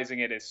recognizing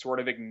it is sort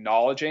of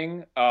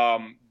acknowledging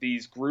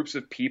these groups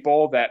of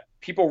people that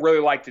people really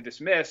like to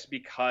dismiss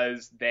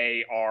because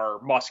they are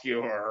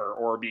muscular,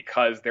 or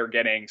because they're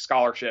getting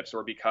scholarships,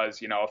 or because,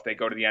 if they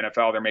go to the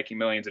NFL, they're making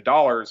millions of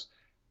dollars.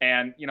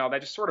 And,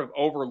 that just sort of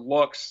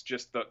overlooks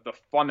just the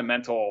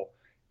fundamental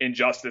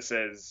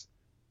injustices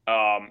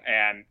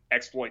and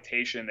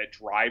exploitation that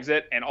drives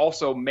it, and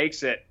also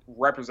makes it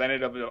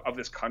representative of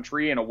this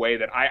country in a way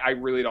that I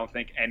really don't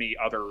think any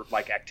other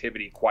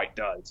activity quite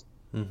does.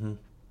 Mm-hmm.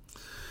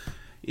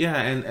 Yeah,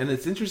 and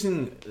it's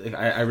interesting.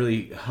 I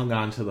really hung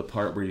on to the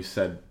part where you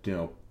said,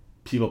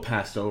 people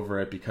passed over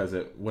it because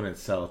it wouldn't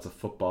sell. It's a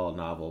football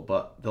novel.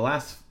 But the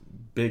last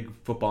big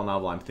football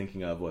novel I'm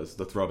thinking of was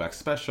The Throwback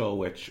Special,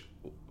 which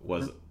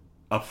was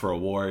up for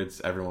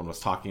awards. Everyone was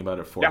talking about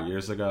it 4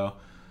 years ago.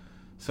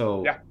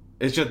 So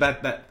it's just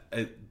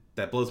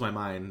that blows my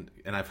mind.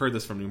 And I've heard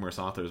this from numerous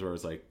authors where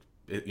it's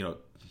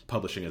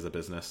publishing is a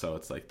business. So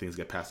it's things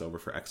get passed over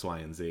for X, Y,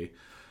 and Z.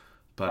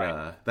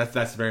 But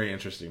that's very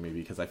interesting to me,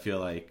 because I feel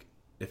like,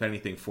 if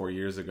anything, 4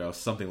 years ago,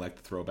 something like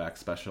The Throwback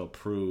Special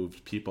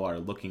proved people are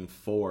looking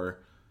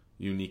for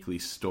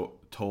uniquely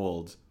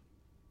told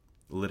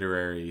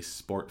literary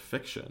sport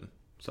fiction.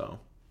 So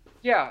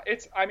yeah,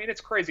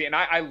 it's crazy. And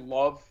I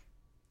love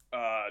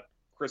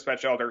Chris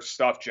Batchelder's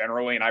stuff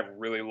generally, and I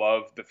really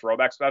love The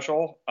Throwback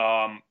Special.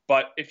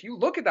 But if you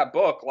look at that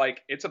book,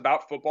 it's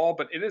about football,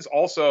 but it is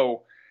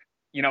also,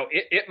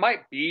 it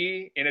might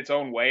be in its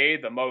own way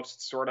the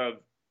most sort of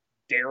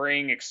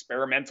daring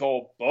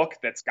experimental book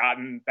that's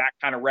gotten that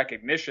kind of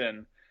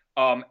recognition.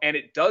 And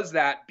it does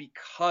that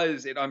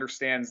because it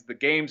understands the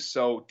game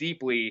so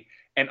deeply,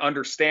 and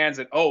understands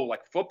that,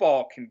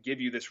 football can give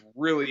you this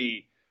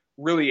really,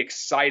 really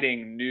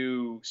exciting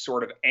new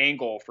sort of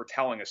angle for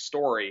telling a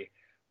story.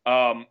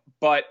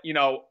 But,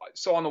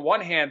 so on the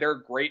one hand, there are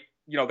great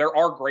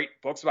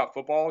books about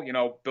football.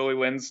 Billy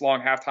Lynn's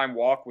Long Halftime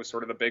Walk was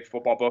sort of the big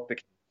football book that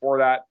came before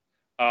that.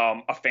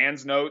 A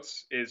Fan's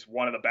Notes is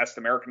one of the best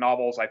American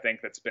novels, I think,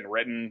 that's been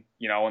written,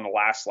 in the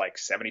last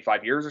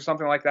 75 years or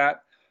something like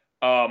that.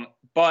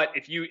 But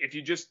if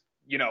you just,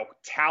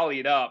 tally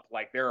it up,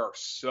 there are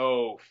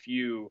so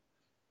few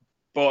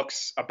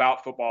books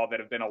about football that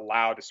have been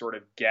allowed to sort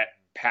of get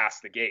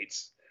past the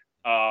gates.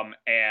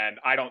 And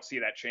I don't see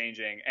that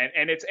changing.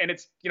 And it's,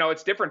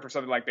 it's different for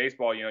something like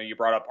baseball. You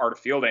brought up Art of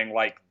Fielding,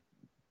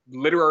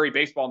 literary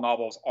baseball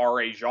novels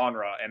are a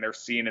genre, and they're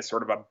seen as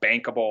sort of a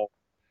bankable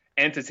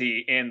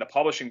entity in the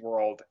publishing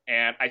world.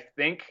 And I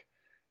think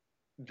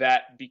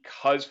that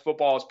because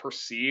football is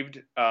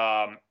perceived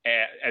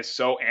as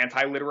so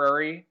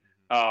anti-literary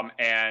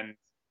and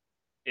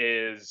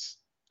is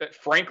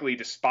frankly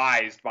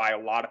despised by a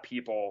lot of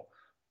people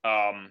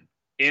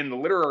in the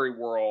literary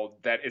world,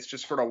 that it's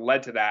just sort of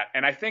led to that.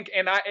 And I think,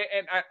 and I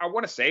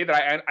want to say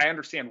that I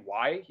understand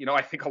why.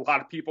 I think a lot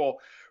of people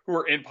who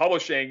are in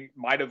publishing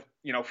might have,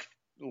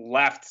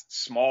 left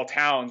small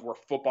towns where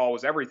football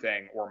was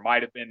everything, or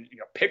might have been,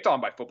 picked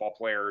on by football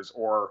players,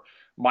 or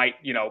might,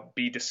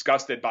 be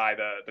disgusted by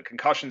the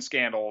concussion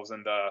scandals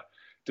and the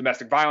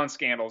domestic violence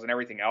scandals and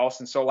everything else.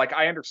 And so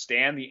I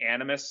understand the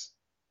animus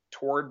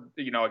toward,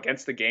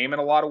 against the game in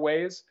a lot of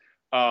ways.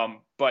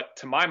 But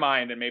to my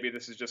mind, and maybe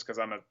this is just because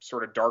I'm a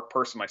sort of dark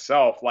person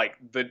myself,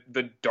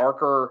 the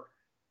darker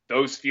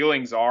those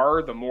feelings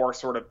are, the more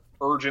sort of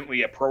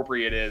urgently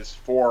appropriate it is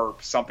for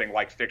something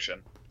like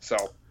fiction. So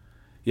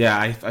yeah,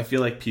 I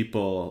feel like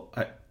people,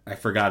 I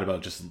forgot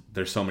about just,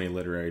 there's so many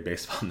literary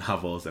baseball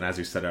novels, and as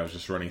you said, I was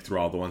just running through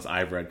all the ones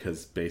I've read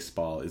because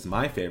baseball is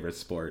my favorite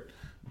sport.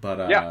 But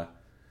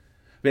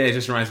it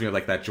just reminds me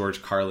of that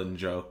George Carlin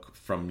joke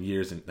from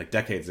years and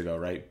decades ago,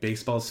 right?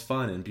 Baseball's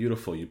fun and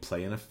beautiful. You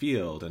play in a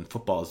field, and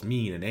football's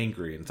mean and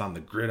angry, and it's on the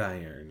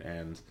gridiron.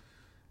 And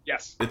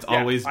yes, it's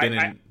always been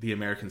in the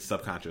American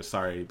subconscious.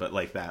 Sorry, but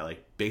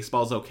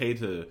baseball's okay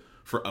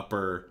for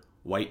upper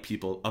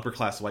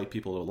class white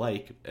people to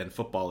like, and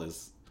football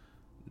is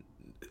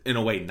in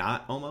a way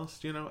not,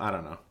 almost, I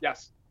don't know.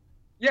 Yes.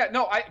 Yeah,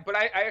 no, I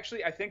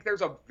actually think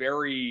there's a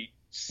very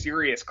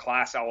serious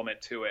class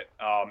element to it,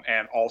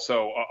 and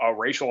also a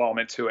racial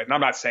element to it. And I'm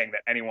not saying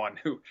that anyone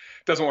who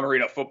doesn't want to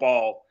read a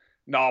football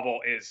novel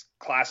is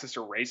classist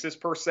or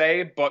racist per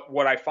se, but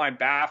what I find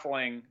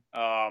baffling,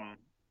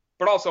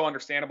 but also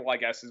understandable, I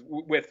guess, is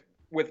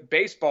with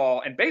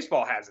baseball, and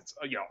baseball has its,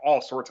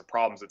 all sorts of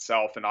problems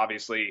itself, and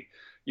obviously,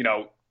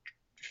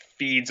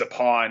 feeds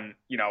upon,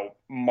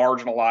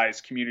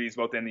 marginalized communities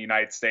both in the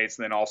United States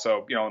and then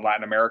also, in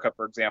Latin America,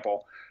 for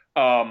example.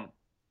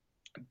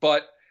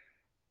 But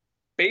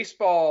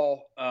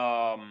baseball,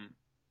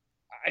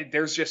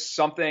 there's just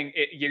something.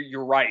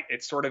 You're right.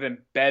 It's sort of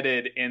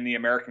embedded in the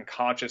American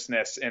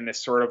consciousness in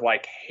this sort of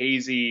like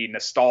hazy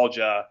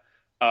nostalgia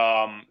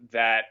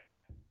that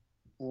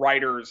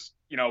writers,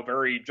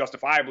 very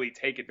justifiably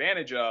take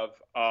advantage of,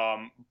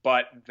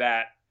 but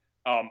that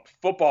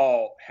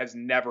football has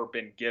never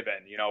been given.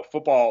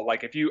 Football,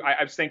 like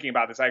I was thinking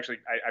about this. Actually,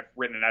 I've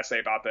written an essay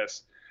about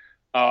this.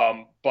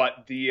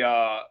 But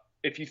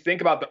if you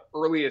think about the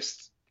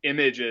earliest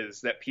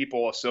images that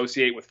people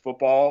associate with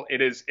football,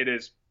 it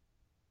is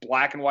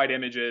black and white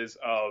images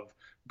of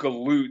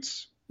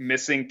galoots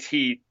missing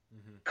teeth,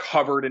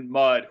 covered in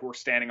mud, who are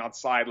standing on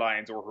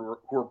sidelines or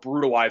who are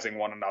brutalizing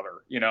one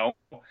another.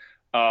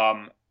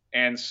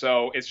 And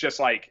so it's just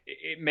like,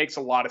 it makes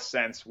a lot of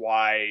sense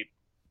why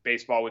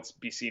baseball would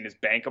be seen as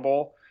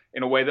bankable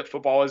in a way that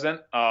football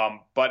isn't.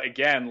 But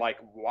again, like,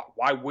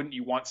 why wouldn't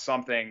you want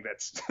something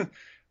that's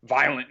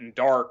violent and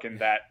dark and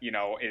that,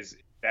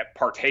 that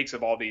partakes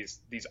of all these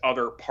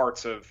other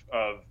parts of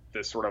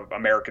the sort of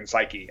American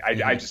psyche?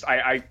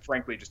 I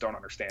frankly just don't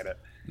understand it.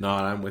 No,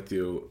 and I'm with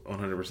you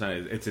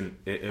 100%.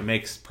 It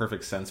makes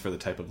perfect sense for the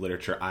type of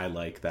literature I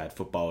like, that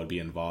football would be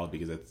involved,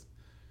 because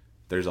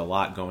there's a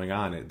lot going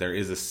on. There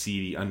is a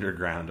seedy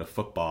underground of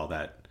football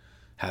that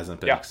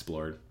hasn't been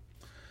explored.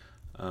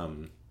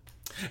 And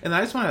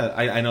I just want to,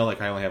 I know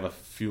like I only have a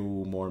few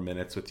more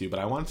minutes with you, but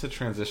I want to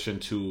transition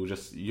to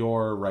just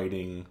your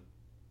writing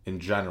in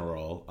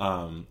general.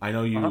 I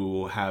know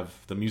you have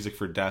the Music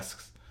for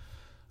Desks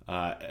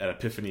at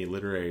Epiphany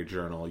Literary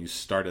Journal. You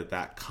started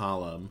that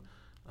column.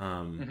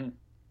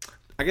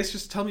 I guess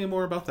just tell me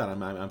more about that.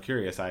 I'm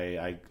curious.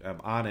 I'm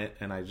on it,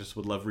 and I just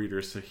would love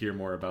readers to hear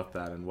more about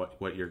that and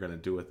what you're going to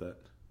do with it.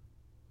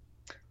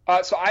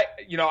 So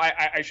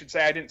I should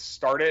say I didn't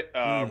start it.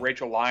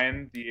 Rachel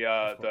Lyon, the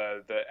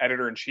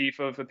editor in chief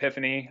of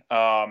Epiphany,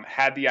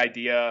 had the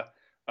idea,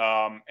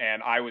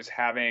 and I was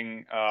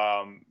having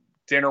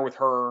dinner with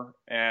her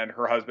and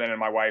her husband and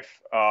my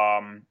wife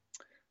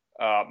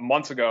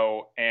months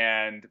ago,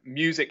 and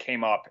music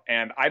came up.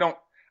 And I don't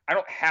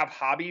have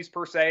hobbies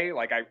per se.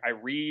 Like I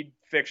read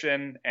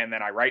fiction and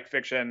then I write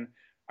fiction.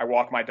 I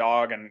walk my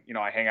dog, and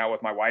I hang out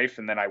with my wife,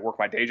 and then I work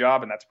my day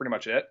job, and that's pretty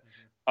much it.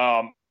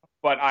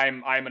 But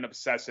I'm an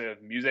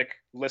obsessive music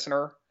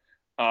listener,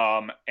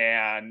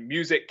 and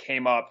music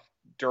came up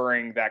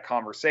during that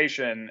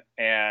conversation.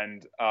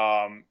 And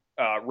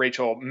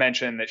Rachel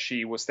mentioned that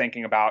she was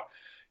thinking about,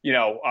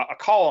 a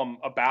column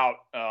about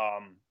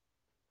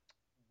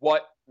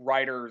what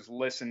writers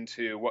listen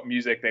to, what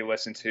music they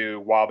listen to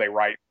while they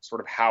write,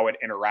 sort of how it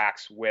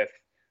interacts with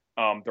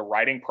the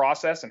writing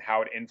process and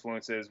how it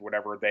influences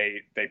whatever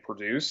they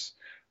produce.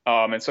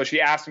 And so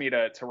she asked me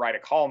to write a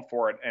column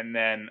for it. And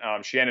then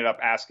she ended up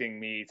asking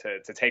me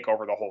to take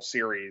over the whole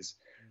series.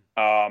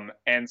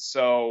 And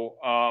so,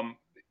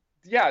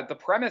 the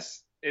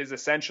premise is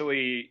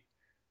essentially,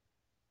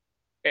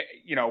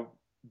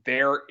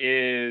 there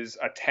is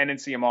a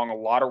tendency among a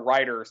lot of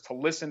writers to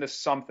listen to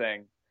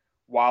something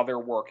while they're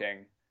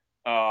working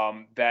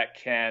that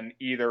can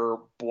either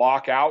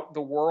block out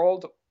the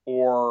world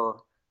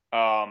or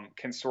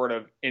can sort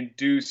of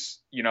induce,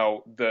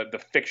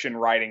 the fiction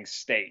writing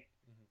state.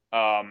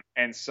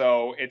 And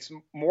so it's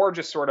more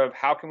just sort of,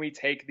 how can we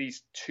take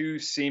these two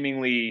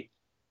seemingly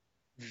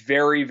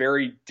very,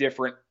 very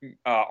different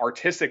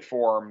artistic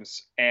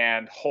forms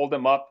and hold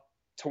them up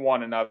to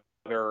one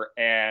another,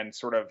 and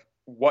sort of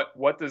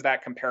what does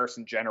that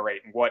comparison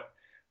generate, and what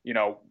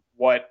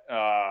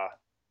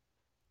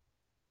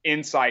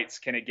insights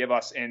can it give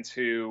us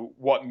into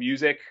what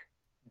music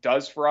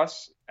does for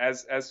us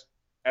as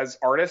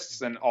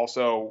artists, and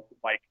also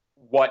like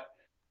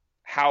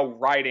how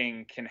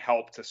writing can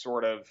help to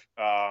sort of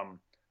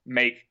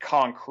make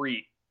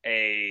concrete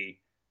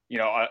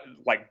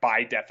like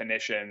by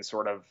definition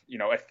sort of,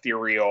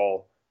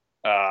 ethereal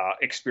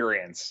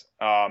experience.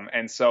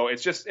 And so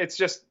it's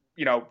just,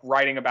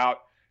 writing about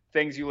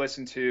things you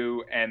listen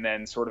to, and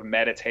then sort of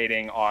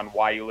meditating on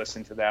why you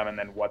listen to them, and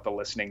then what the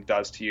listening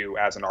does to you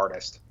as an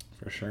artist.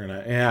 For sure.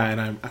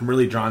 And I'm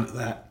really drawn to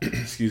that.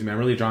 Excuse me. I'm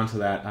really drawn to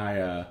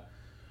that.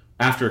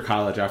 After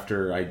college,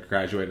 after I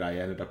graduated, I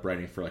ended up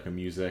writing for like a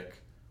music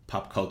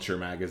pop culture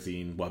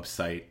magazine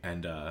website,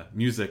 and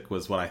music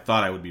was what I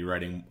thought I would be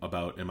writing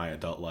about in my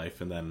adult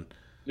life. And then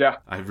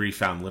I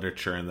refound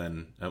literature, and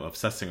then I'm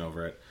obsessing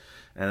over it.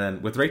 And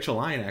then with Rachel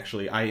Lyon,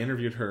 actually, I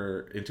interviewed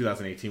her in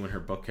 2018 when her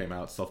book came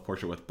out,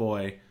 Self-Portrait with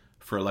Boy,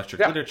 for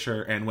Electric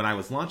Literature. And when I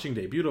was launching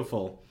Day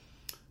Beautiful,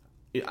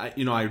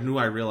 I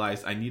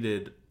realized I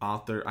needed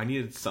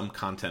some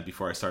content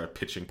before I started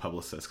pitching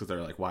publicists, because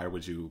they're like, why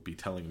would you be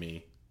telling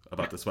me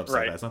about this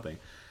website that has nothing?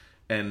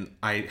 And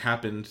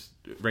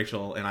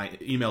Rachel and I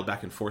emailed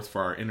back and forth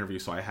for our interview,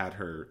 so I had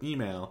her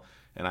email,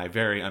 and I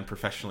very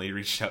unprofessionally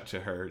reached out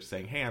to her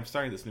saying, hey, I'm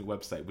starting this new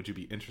website. Would you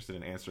be interested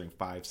in answering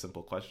 5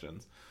 simple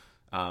questions?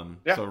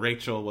 So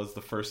Rachel was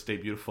the first Day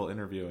Beautiful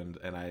interview,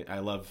 and I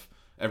love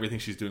everything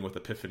she's doing with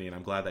Epiphany, and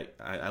I'm glad that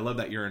I love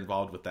that you're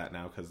involved with that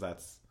now, because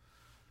that's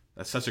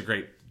such a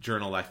great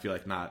journal. I feel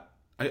like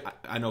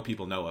I know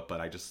people know it,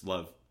 but I just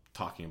love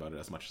talking about it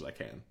as much as I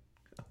can.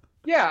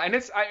 Yeah, and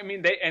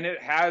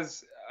it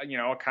has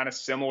a kind of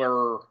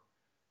similar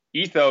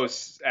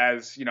ethos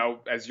as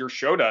as your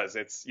show does.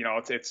 It's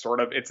sort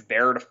of it's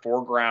there to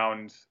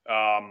foreground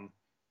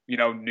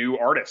new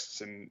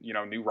artists and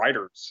new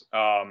writers,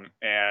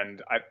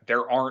 and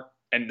there aren't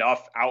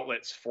enough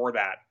outlets for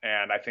that,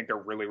 and I think they're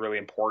really, really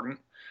important.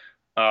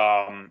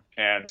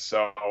 And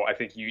so I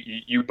think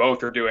you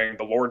both are doing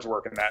the Lord's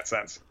work in that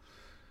sense.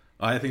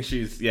 I think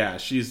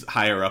she's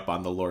higher up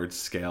on the Lord's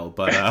scale,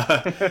 but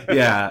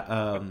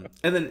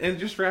and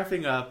just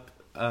wrapping up.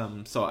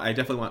 So I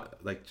definitely want,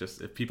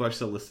 just if people are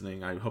still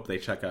listening, I hope they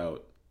check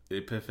out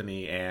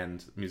Epiphany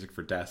and Music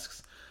for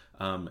Desks.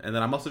 And then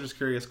I'm also just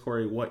curious,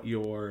 Corey, what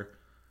you're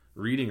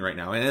reading right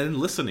now and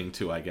listening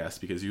to, I guess,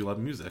 because you love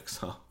music.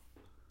 So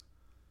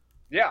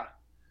yeah,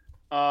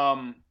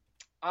 I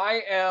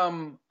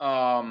am.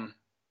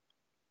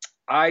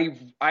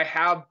 I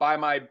have by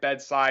my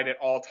bedside at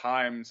all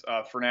times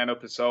Fernando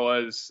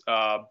Pessoa's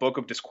Book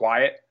of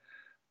Disquiet.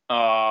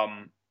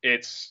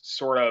 It's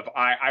sort of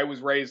I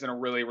was raised in a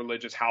really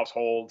religious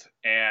household,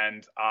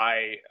 and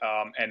I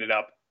ended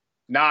up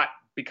not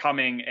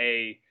becoming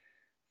a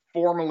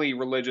formally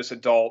religious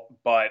adult,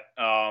 but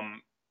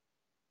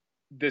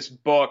this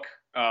book,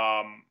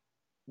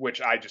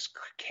 which I just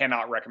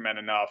cannot recommend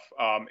enough,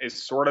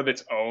 is sort of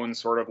its own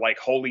sort of like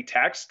holy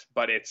text,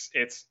 but it's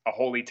a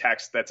holy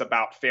text that's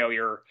about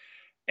failure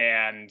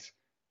and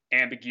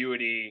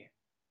ambiguity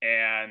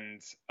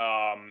and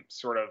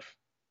sort of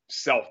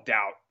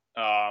self-doubt.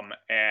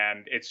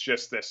 And it's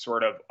just this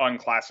sort of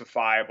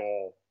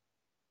unclassifiable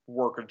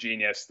work of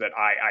genius that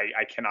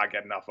I cannot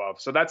get enough of.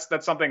 So that's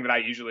something that I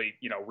usually,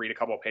 read a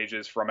couple of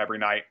pages from every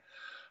night.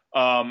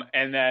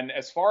 And then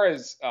as far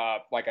as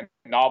like a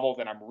novel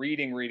that I'm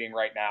reading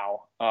right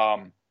now,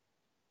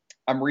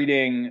 I'm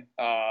reading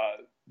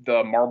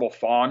The Marble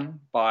Faun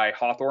by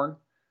Hawthorne,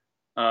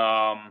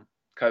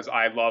 because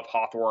I love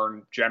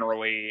Hawthorne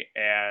generally,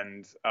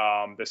 and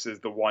this is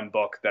the one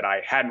book that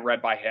I hadn't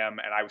read by him,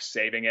 and I was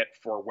saving it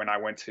for when I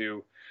went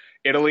to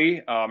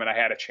Italy, and I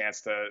had a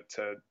chance to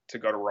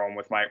go to Rome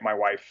with my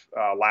wife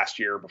last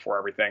year before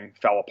everything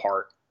fell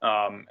apart,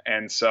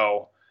 and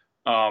so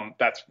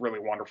that's really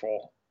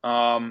wonderful.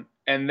 And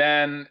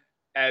then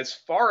as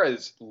far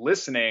as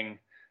listening,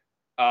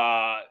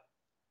 I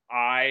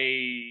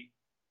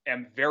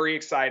am very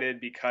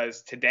excited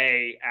because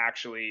today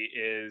actually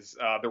is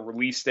the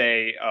release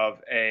day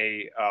of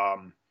it's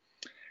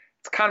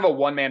kind of a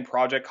one-man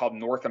project called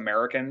North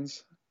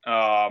Americans.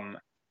 And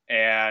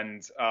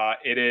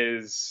it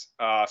is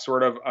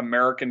sort of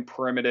American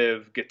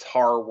primitive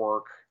guitar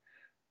work.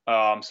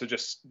 So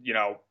just,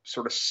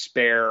 sort of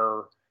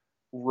spare,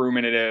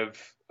 ruminative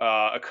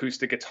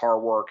acoustic guitar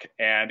work,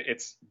 and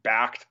it's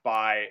backed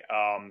by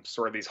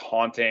sort of these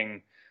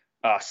haunting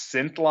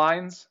synth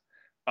lines,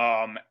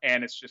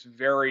 and it's just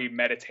very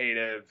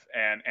meditative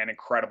and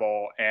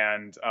incredible.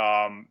 And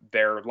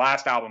their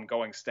last album,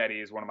 Going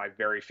Steady, is one of my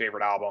very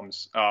favorite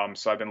albums.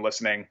 So I've been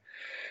listening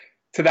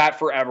to that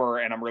forever,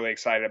 and I'm really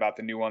excited about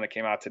the new one that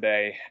came out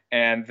today.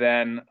 And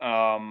then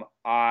I'm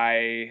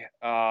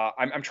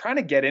trying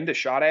to get into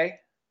Sade.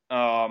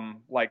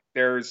 Like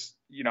there's,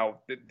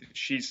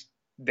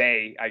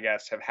 they, I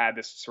guess, have had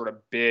this sort of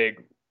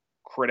big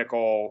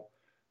critical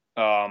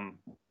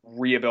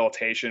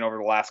rehabilitation over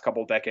the last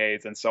couple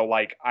decades. And so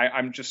like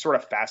I'm just sort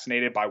of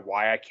fascinated by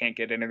why I can't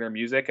get into their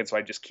music. And so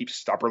I just keep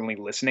stubbornly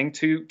listening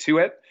to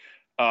it,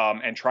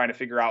 and trying to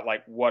figure out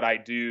like what I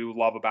do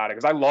love about it.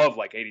 Because I love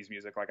like 80s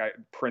music. Like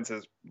Prince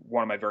is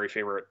one of my very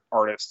favorite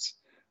artists.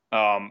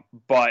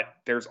 But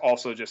there's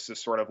also just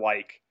this sort of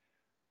like,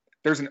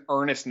 there's an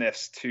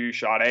earnestness to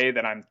Sade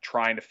that I'm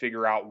trying to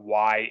figure out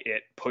why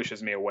it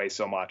pushes me away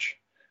so much.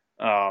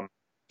 I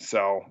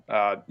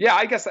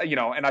guess,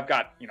 and I've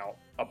got,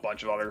 a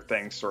bunch of other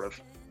things sort of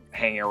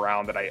hanging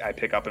around that I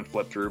pick up and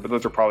flip through, but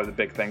those are probably the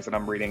big things that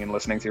I'm reading and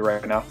listening to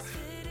right now.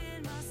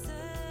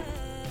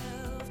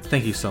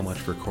 Thank you so much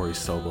for Corey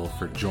Sobel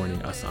for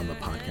joining us on the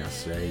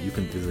podcast today. You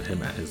can visit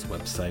him at his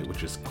website,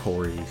 which is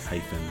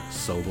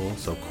Corey-Sobel,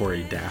 so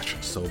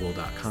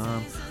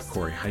Corey-Sobel.com,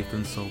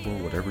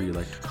 Corey-Sobel, whatever you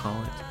like to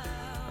call it.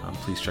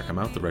 Please check him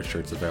out. The red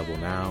shirt's available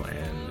now,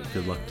 and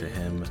good luck to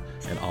him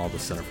and all the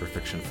Center for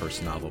Fiction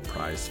First Novel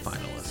Prize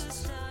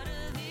finalists.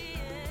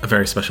 A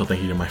very special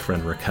thank you to my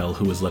friend Raquel,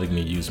 who is letting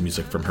me use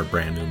music from her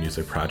brand new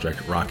music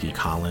project, Rocky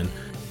Collin.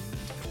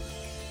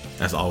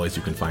 As always,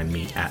 you can find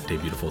me at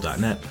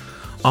daybeautiful.net.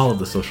 All of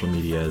the social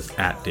media is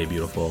at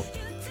daybeautiful.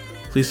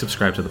 Please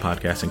subscribe to the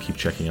podcast and keep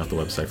checking out the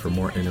website for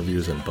more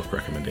interviews and book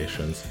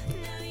recommendations.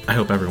 I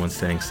hope everyone's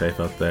staying safe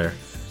out there.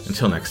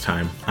 Until next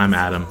time, I'm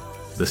Adam,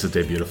 this is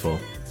Day Beautiful,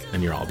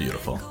 and you're all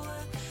beautiful.